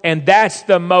forth, and that's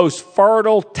the most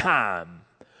fertile time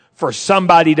for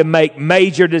somebody to make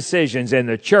major decisions, and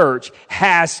the church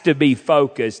has to be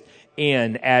focused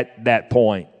in at that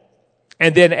point.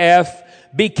 And then F,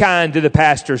 be kind to the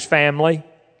pastor's family.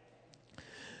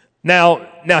 Now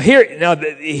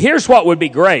here's what would be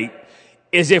great,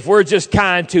 is if we're just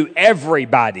kind to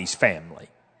everybody's family.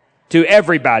 To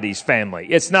everybody's family.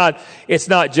 It's not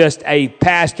just a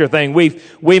pastor thing.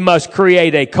 We must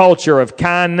create a culture of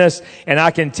kindness, and I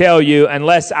can tell you,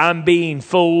 unless I'm being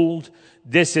fooled,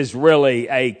 this is really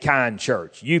a kind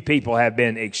church. You people have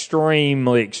been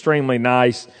extremely, extremely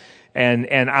nice, and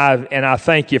I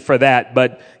thank you for that.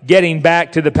 But getting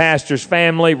back to the pastor's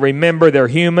family, remember they're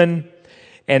human,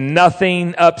 and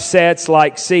nothing upsets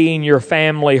like seeing your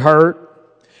family hurt.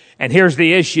 And here's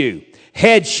the issue.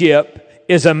 Headship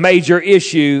is a major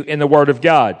issue in the Word of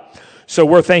God. So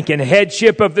we're thinking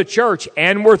headship of the church,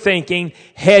 and we're thinking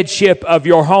headship of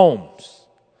your homes.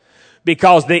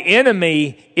 Because the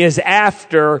enemy is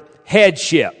after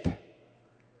headship.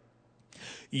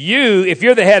 If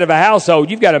you're the head of a household,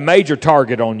 you've got a major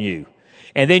target on you.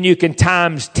 And then you can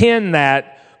times 10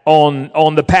 that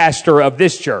on the pastor of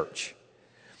this church.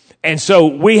 And so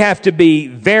we have to be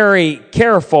very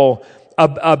careful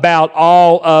about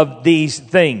all of these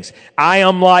things. I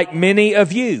am like many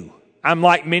of you. I'm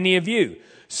like many of you.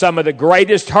 Some of the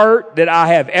greatest hurt that I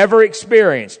have ever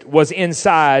experienced was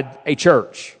inside a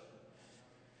church.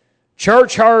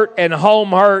 Church hurt and home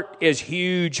hurt is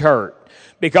huge hurt,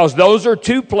 because those are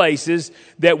two places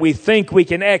that we think we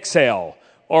can excel,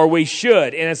 or we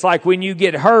should. And it's like when you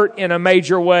get hurt in a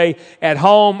major way at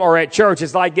home or at church,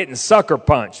 it's like getting sucker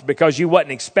punched because you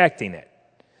wasn't expecting it.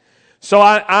 So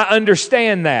I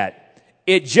understand that.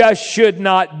 It just should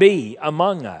not be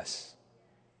among us.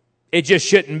 It just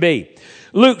shouldn't be.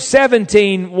 Luke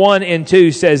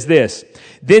 17:1-2 says this.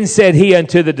 Then said he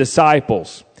unto the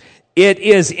disciples, it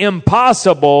is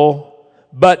impossible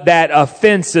but that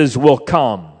offenses will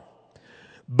come.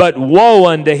 But woe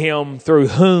unto him through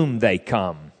whom they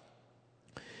come.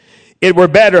 It were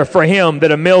better for him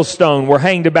that a millstone were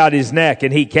hanged about his neck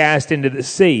and he cast into the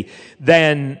sea,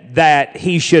 than that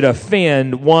he should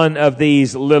offend one of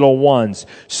these little ones.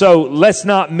 So let's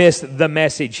not miss the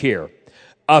message here.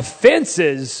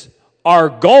 Offenses are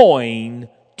going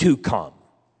to come.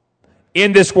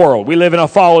 In this world, we live in a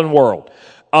fallen world.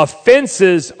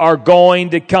 Offenses are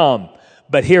going to come.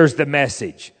 But here's the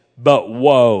message. But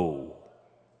woe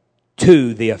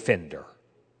to the offender.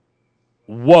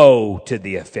 Woe to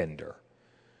the offender.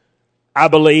 I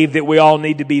believe that we all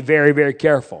need to be very, very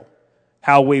careful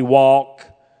how we walk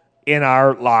in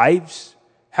our lives,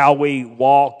 how we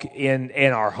walk in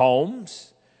our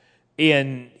homes,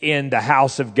 in the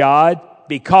house of God,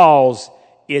 because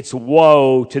it's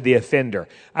woe to the offender.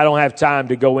 I don't have time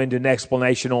to go into an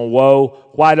explanation on woe.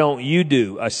 Why don't you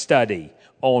do a study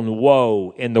on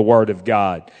woe in the Word of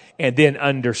God, and then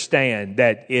understand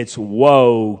that it's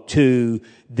woe to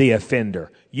the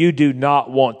offender. You do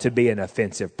not want to be an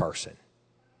offensive person.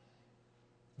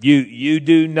 You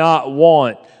do not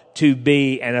want to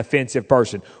be an offensive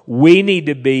person. We need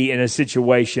to be in a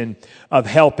situation of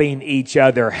helping each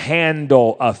other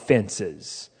handle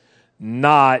offenses,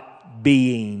 not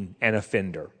being an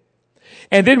offender.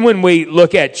 And then when we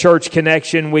look at church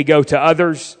connection, we go to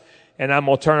others. And I'm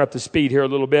going to turn up the speed here a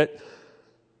little bit.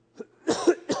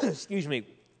 Excuse me.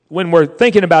 When we're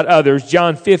thinking about others,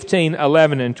 John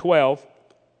 15:11-12.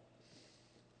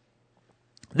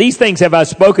 These things have I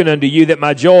spoken unto you, that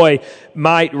my joy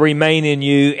might remain in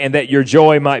you, and that your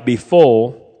joy might be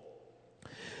full.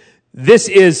 This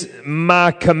is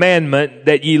my commandment,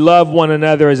 that ye love one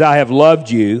another as I have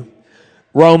loved you.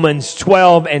 Romans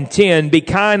 12:10, be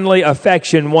kindly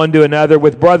affection one to another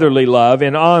with brotherly love,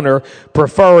 in honor,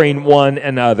 preferring one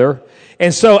another.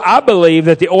 And so I believe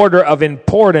that the order of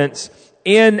importance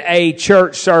in a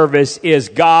church service is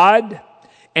God,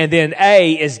 and then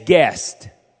A is guest.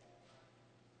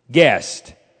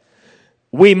 Guest.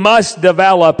 We must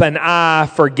develop an eye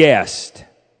for guest.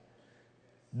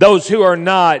 Those who are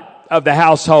not of the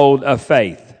household of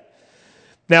faith.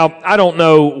 Now, I don't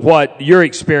know what your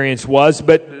experience was,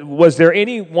 but was there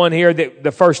anyone here that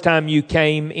the first time you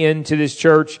came into this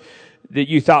church that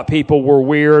you thought people were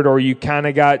weird, or you kind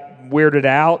of got weirded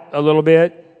out a little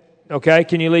bit? Okay,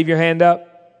 can you leave your hand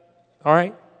up? All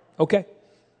right, okay.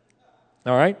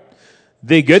 All right.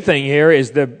 The good thing here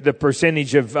is the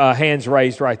percentage of hands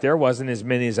raised right there wasn't as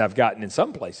many as I've gotten in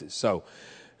some places.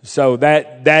 So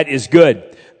that is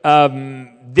good.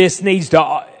 This needs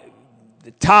to...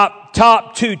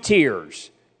 Top two tiers,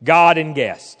 God and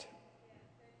guest.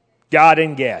 God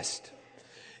and guest.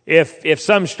 If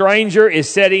some stranger is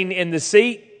sitting in the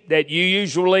seat that you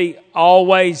usually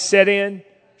always sit in,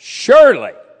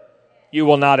 surely you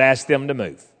will not ask them to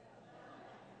move.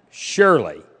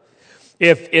 Surely.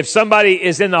 If somebody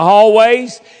is in the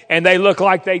hallways and they look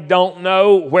like they don't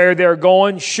know where they're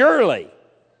going, surely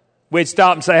we'd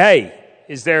stop and say, hey,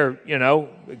 is there,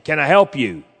 can I help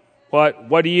you?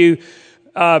 What do you...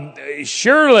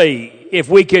 surely if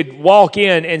we could walk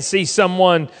in and see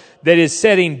someone that is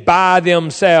sitting by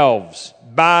themselves,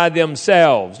 by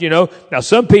themselves. Now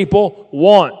some people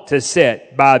want to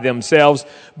sit by themselves,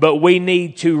 but we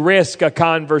need to risk a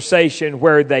conversation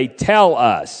where they tell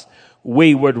us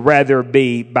we would rather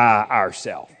be by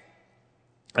ourselves.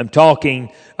 I'm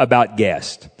talking about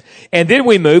guests. And then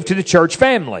we move to the church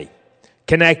family,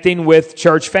 connecting with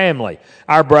church family,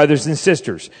 our brothers and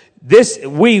sisters.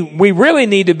 We really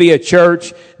need to be a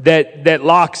church that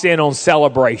locks in on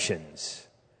celebrations.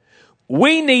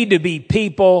 We need to be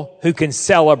people who can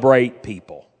celebrate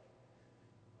people.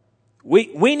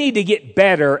 We need to get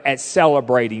better at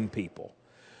celebrating people.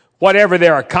 Whatever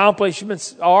their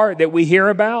accomplishments are that we hear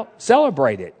about,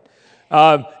 celebrate it.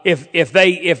 If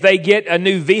they get a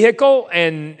new vehicle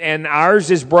and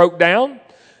ours is broke down,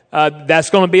 that's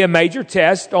going to be a major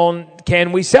test on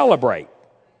can we celebrate?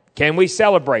 Can we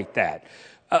celebrate that?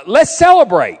 Let's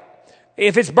celebrate.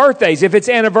 If it's birthdays, if it's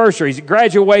anniversaries,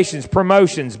 graduations,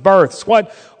 promotions, births,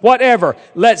 whatever,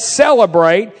 let's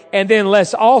celebrate, and then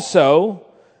let's show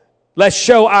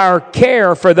our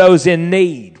care for those in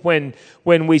need when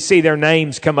we see their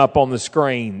names come up on the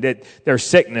screen, that there's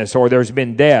sickness or there's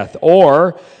been death,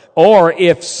 or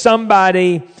if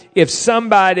somebody's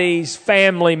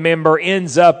family member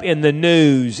ends up in the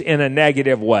news in a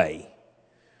negative way,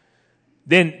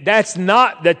 then that's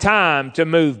not the time to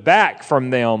move back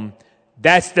from them.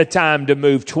 That's the time to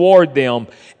move toward them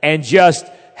and just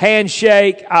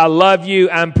handshake, I love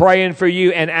you, I'm praying for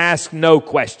you, and ask no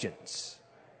questions.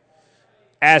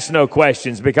 Ask no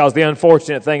questions, because the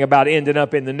unfortunate thing about ending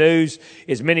up in the news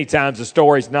is many times the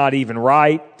story's not even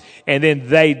right. And then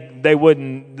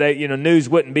news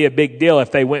wouldn't be a big deal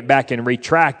if they went back and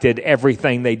retracted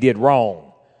everything they did wrong.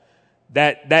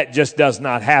 That just does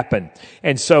not happen.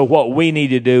 And so what we need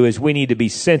to do is we need to be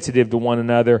sensitive to one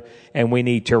another, and we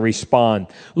need to respond.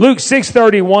 Luke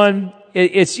 6:31,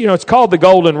 it's called the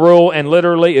golden rule, and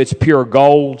literally it's pure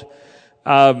gold.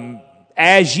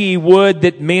 As ye would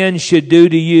that men should do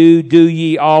to you, do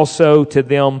ye also to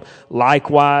them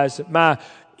likewise.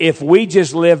 If we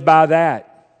just live by that,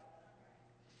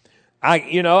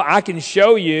 I can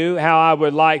show you how I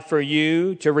would like for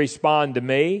you to respond to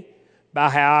me by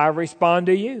how I respond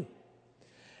to you.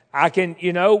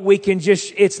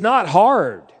 It's not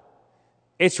hard.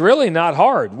 It's really not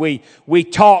hard. We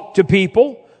talk to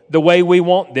people the way we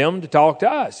want them to talk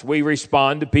to us. We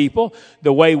respond to people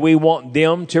the way we want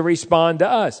them to respond to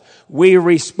us. We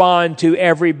respond to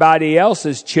everybody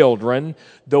else's children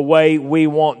the way we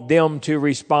want them to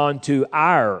respond to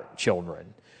our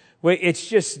children. It's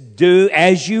just do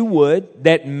as you would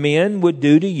that men would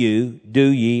do to you, do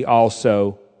ye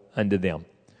also unto them.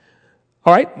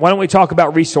 All right, why don't we talk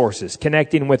about resources,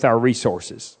 connecting with our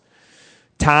resources.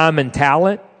 Time and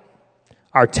talent.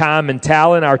 Our time and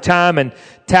talent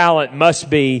must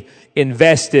be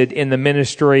invested in the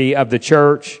ministry of the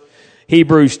church.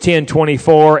 Hebrews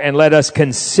 10:24, and let us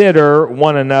consider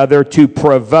one another to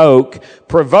provoke.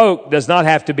 Provoke does not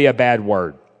have to be a bad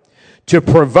word. To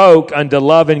provoke unto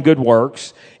love and good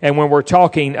works. And when we're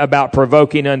talking about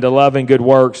provoking unto love and good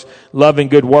works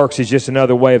is just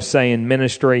another way of saying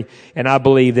ministry. And I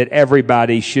believe that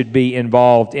everybody should be deeply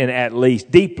involved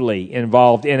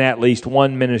in at least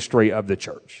one ministry of the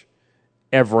church.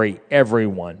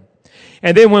 Everyone.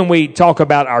 And then when we talk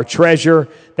about our treasure,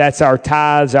 that's our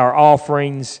tithes, our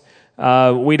offerings.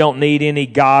 We don't need any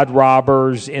God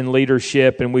robbers in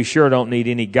leadership, and we sure don't need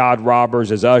any God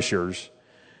robbers as ushers.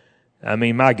 I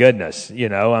mean, my goodness,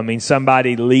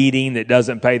 somebody leading that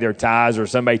doesn't pay their tithes, or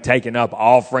somebody taking up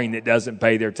offering that doesn't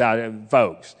pay their tithes.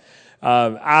 Folks,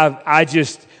 I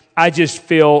just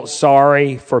feel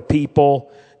sorry for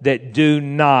people that do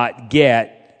not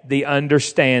get the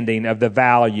understanding of the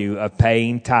value of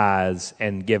paying tithes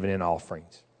and giving in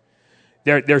offerings.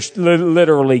 There's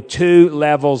literally two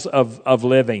levels of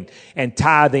living, and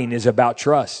tithing is about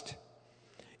trust.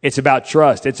 It's about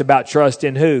trust. It's about trust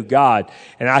in who? God.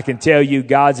 And I can tell you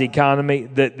God's economy,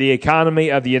 the economy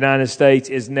of the United States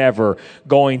is never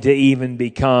going to even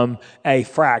become a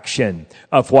fraction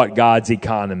of what God's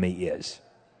economy is.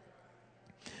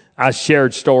 I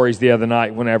shared stories the other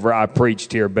night whenever I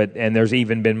preached here, and there's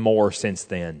even been more since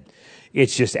then.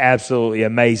 It's just absolutely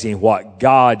amazing what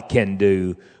God can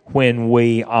do when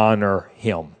we honor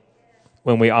Him.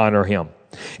 When we honor Him.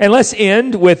 And let's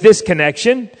end with this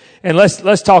connection. And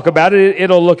let's talk about it.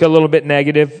 It'll look a little bit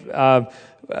negative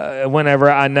whenever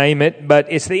I name it, but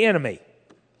it's the enemy.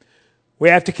 We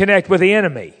have to connect with the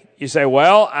enemy. You say,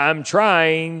 well, I'm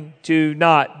trying to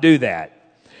not do that.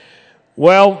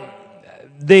 Well,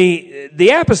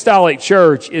 the apostolic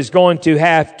church is going to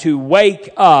have to wake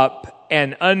up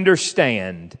and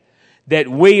understand that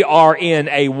we are in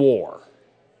a war.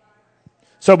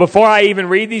 So before I even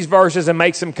read these verses and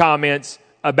make some comments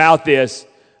about this,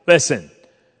 listen.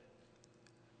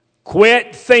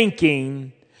 Quit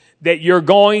thinking that you're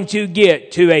going to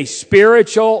get to a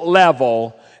spiritual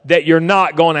level that you're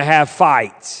not going to have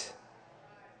fights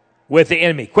with the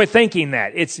enemy. Quit thinking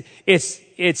that.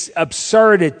 It's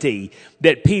absurdity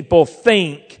that people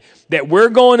think that we're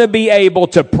going to be able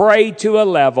to pray to a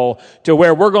level to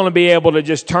where we're going to be able to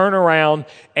just turn around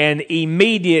and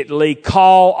immediately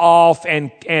call off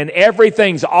and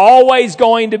everything's always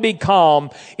going to be calm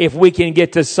if we can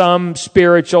get to some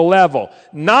spiritual level.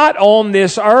 Not on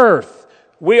this earth.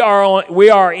 We are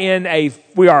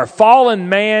fallen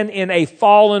man in a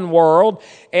fallen world.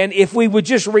 And if we would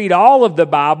just read all of the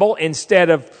Bible instead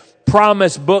of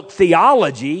promise book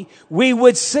theology, we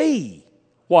would see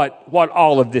what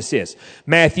all of this is.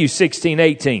 Matthew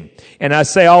 16:18. And I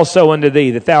say also unto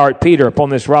thee that thou art Peter, upon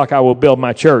this rock I will build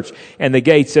my church, and the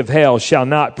gates of hell shall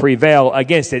not prevail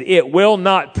against it. It will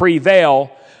not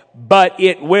prevail, but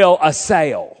it will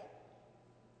assail.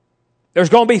 There's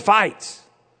going to be fights.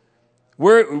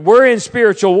 We're in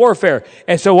spiritual warfare.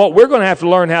 And so what we're going to have to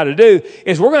learn how to do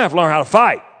is we're going to have to learn how to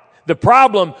fight. The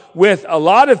problem with a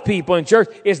lot of people in church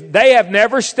is they have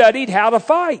never studied how to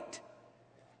fight.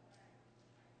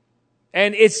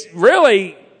 And it's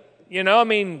really,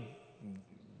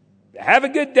 have a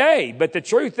good day. But the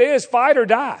truth is, fight or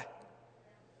die.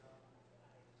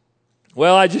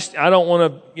 Well, I don't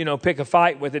want to, pick a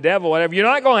fight with the devil, whatever. You're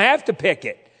not going to have to pick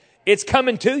it. It's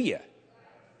coming to you.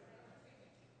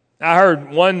 I heard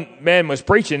one man was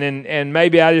preaching, and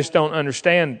maybe I just don't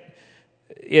understand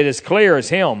it as clear as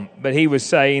him, but he was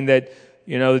saying that,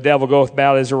 the devil goeth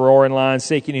about as a roaring lion,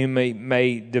 seeking whom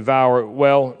may devour.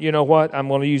 Well, you know what? I'm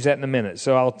going to use that in a minute,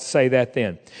 so I'll say that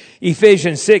then.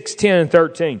 Ephesians 6:10 and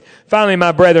 13. Finally,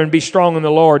 my brethren, be strong in the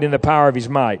Lord in the power of his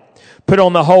might. Put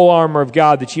on the whole armor of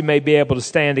God that you may be able to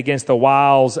stand against the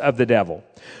wiles of the devil.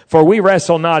 For we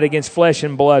wrestle not against flesh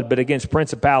and blood, but against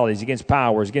principalities, against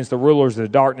powers, against the rulers of the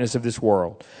darkness of this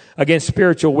world, against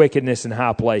spiritual wickedness in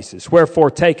high places. Wherefore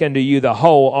take unto you the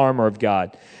whole armor of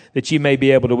God, that you may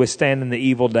be able to withstand in the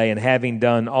evil day, and having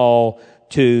done all,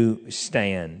 to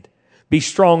stand. Be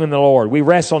strong in the Lord. We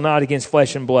wrestle not against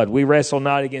flesh and blood. We wrestle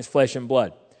not against flesh and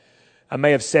blood. I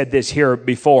may have said this here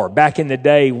before. Back in the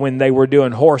day when they were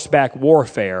doing horseback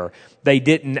warfare, they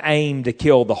didn't aim to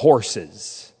kill the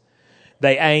horses.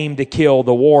 They aimed to kill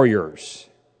the warriors.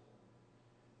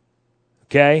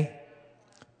 Okay?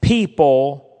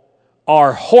 People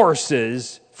are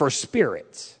horses for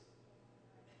spirits.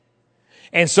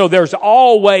 And so there's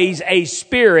always a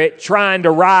spirit trying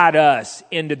to ride us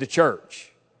into the church.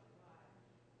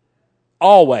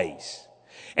 Always.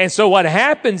 And so what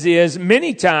happens is,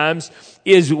 many times,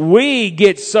 is we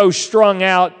get so strung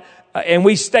out and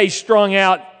we stay strung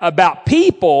out about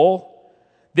people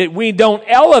that we don't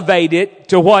elevate it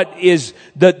to what is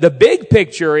the big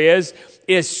picture is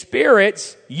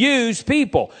spirits use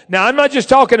people. Now, I'm not just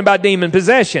talking about demon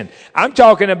possession. I'm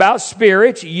talking about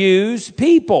spirits use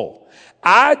people.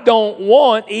 I don't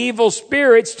want evil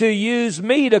spirits to use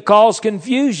me to cause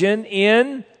confusion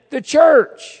in the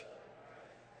church.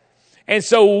 And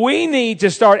so we need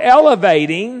to start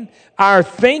elevating our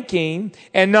thinking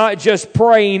and not just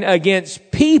praying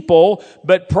against people,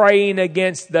 but praying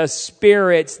against the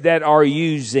spirits that are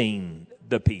using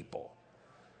the people.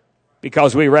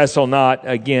 Because we wrestle not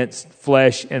against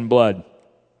flesh and blood.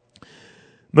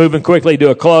 Moving quickly to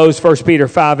a close, 1 Peter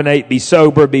 5:8, be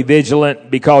sober, be vigilant,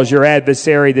 because your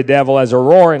adversary, the devil, as a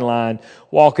roaring lion,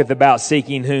 walketh about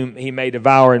seeking whom he may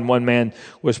devour. And one man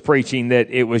was preaching that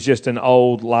it was just an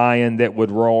old lion that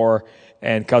would roar,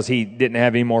 and because he didn't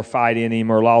have any more fight in him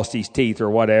or lost his teeth or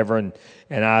whatever. And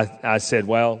I said,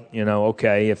 well,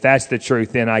 okay, if that's the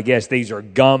truth, then I guess these are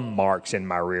gum marks in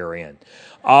my rear end.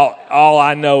 All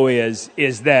I know is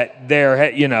that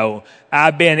there,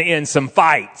 I've been in some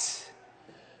fights.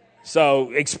 So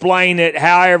explain it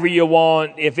however you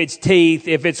want, if it's teeth,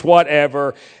 if it's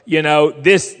whatever.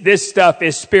 This stuff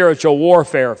is spiritual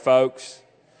warfare, folks.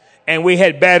 And we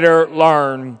had better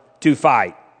learn to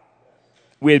fight.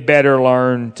 We had better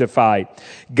learn to fight.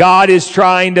 God is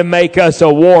trying to make us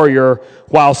a warrior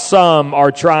while some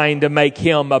are trying to make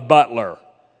him a butler.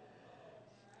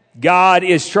 God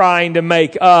is trying to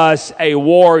make us a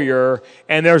warrior,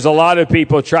 and there's a lot of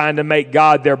people trying to make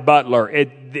God their butler.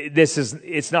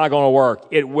 It's not going to work.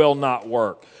 It will not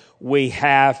work. We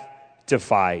have to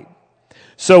fight.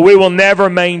 So we will never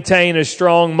maintain a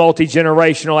strong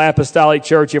multi-generational apostolic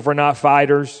church if we're not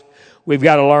fighters. We've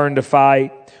got to learn to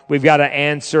fight. We've got to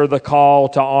answer the call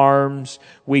to arms.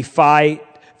 We fight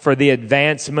for the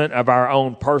advancement of our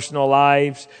own personal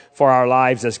lives, for our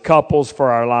lives as couples,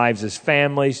 for our lives as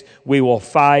families. We will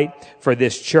fight for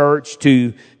this church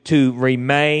to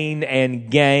remain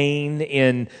and gain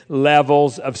in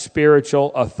levels of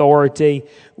spiritual authority.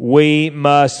 We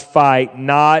must fight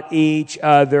not each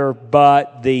other,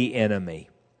 but the enemy.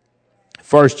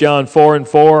 1 John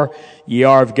 4:4, ye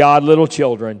are of God little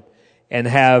children, and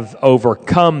have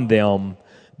overcome them,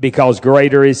 because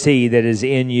greater is he that is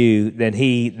in you than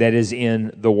he that is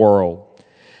in the world.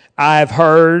 I have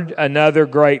heard another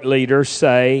great leader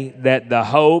say that the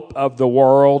hope of the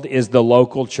world is the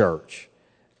local church.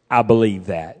 I believe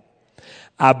that.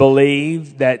 I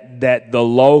believe that the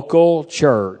local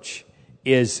church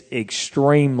is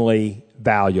extremely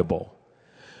valuable.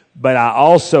 But I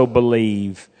also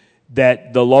believe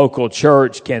that the local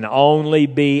church can only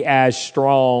be as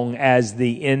strong as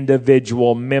the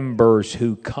individual members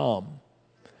who come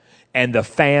and the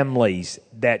families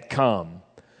that come.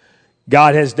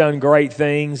 God has done great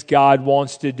things. God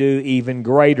wants to do even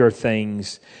greater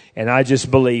things. And I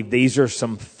just believe these are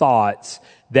some thoughts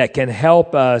that can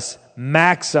help us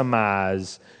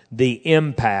maximize the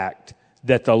impact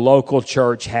that the local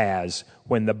church has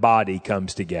when the body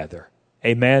comes together.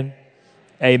 Amen?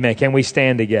 Amen. Can we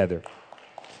stand together?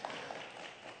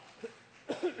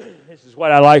 This is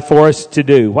what I like for us to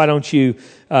do. Why don't you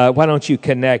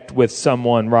connect with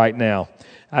someone right now?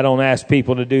 I don't ask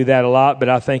people to do that a lot, but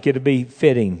I think it'd be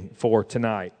fitting for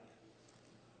tonight.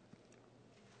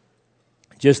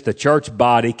 Just the church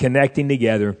body connecting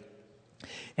together.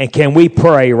 And can we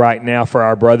pray right now for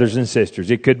our brothers and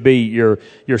sisters? It could be your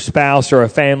spouse or a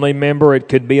family member. It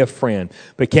could be a friend.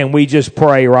 But can we just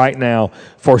pray right now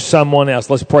for someone else?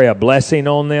 Let's pray a blessing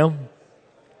on them.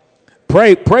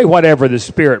 Pray whatever the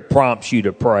Spirit prompts you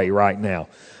to pray right now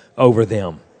over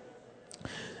them.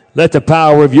 Let the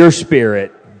power of your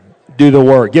Spirit do the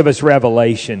work. Give us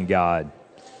revelation, God.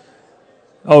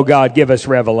 Oh, God, give us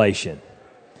revelation.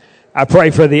 I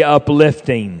pray for the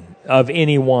uplifting of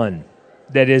anyone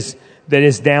that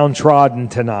is downtrodden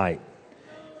tonight.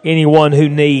 Anyone who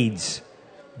needs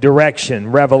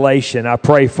direction, revelation, I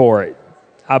pray for it.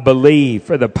 I believe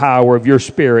for the power of your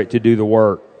Spirit to do the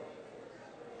work.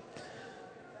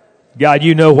 God,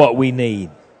 you know what we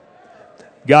need.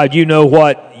 God, you know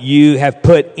what you have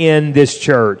put in this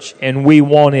church, and we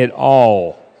want it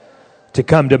all to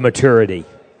come to maturity.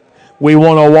 We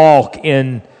want to walk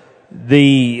in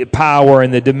the power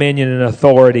and the dominion and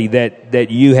authority that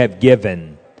you have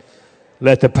given.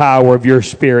 Let the power of your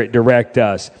Spirit direct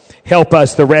us. Help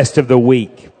us the rest of the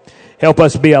week. Help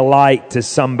us be a light to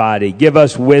somebody. Give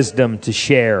us wisdom to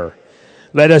share.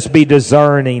 Let us be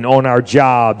discerning on our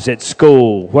jobs, at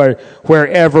school,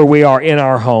 wherever we are in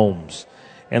our homes.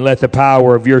 And let the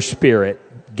power of your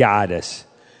Spirit guide us.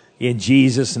 In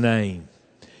Jesus' name.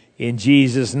 In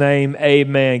Jesus' name,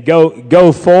 amen.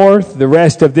 Go forth the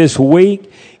rest of this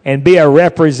week and be a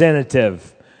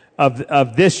representative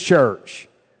of this church.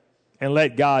 And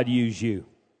let God use you.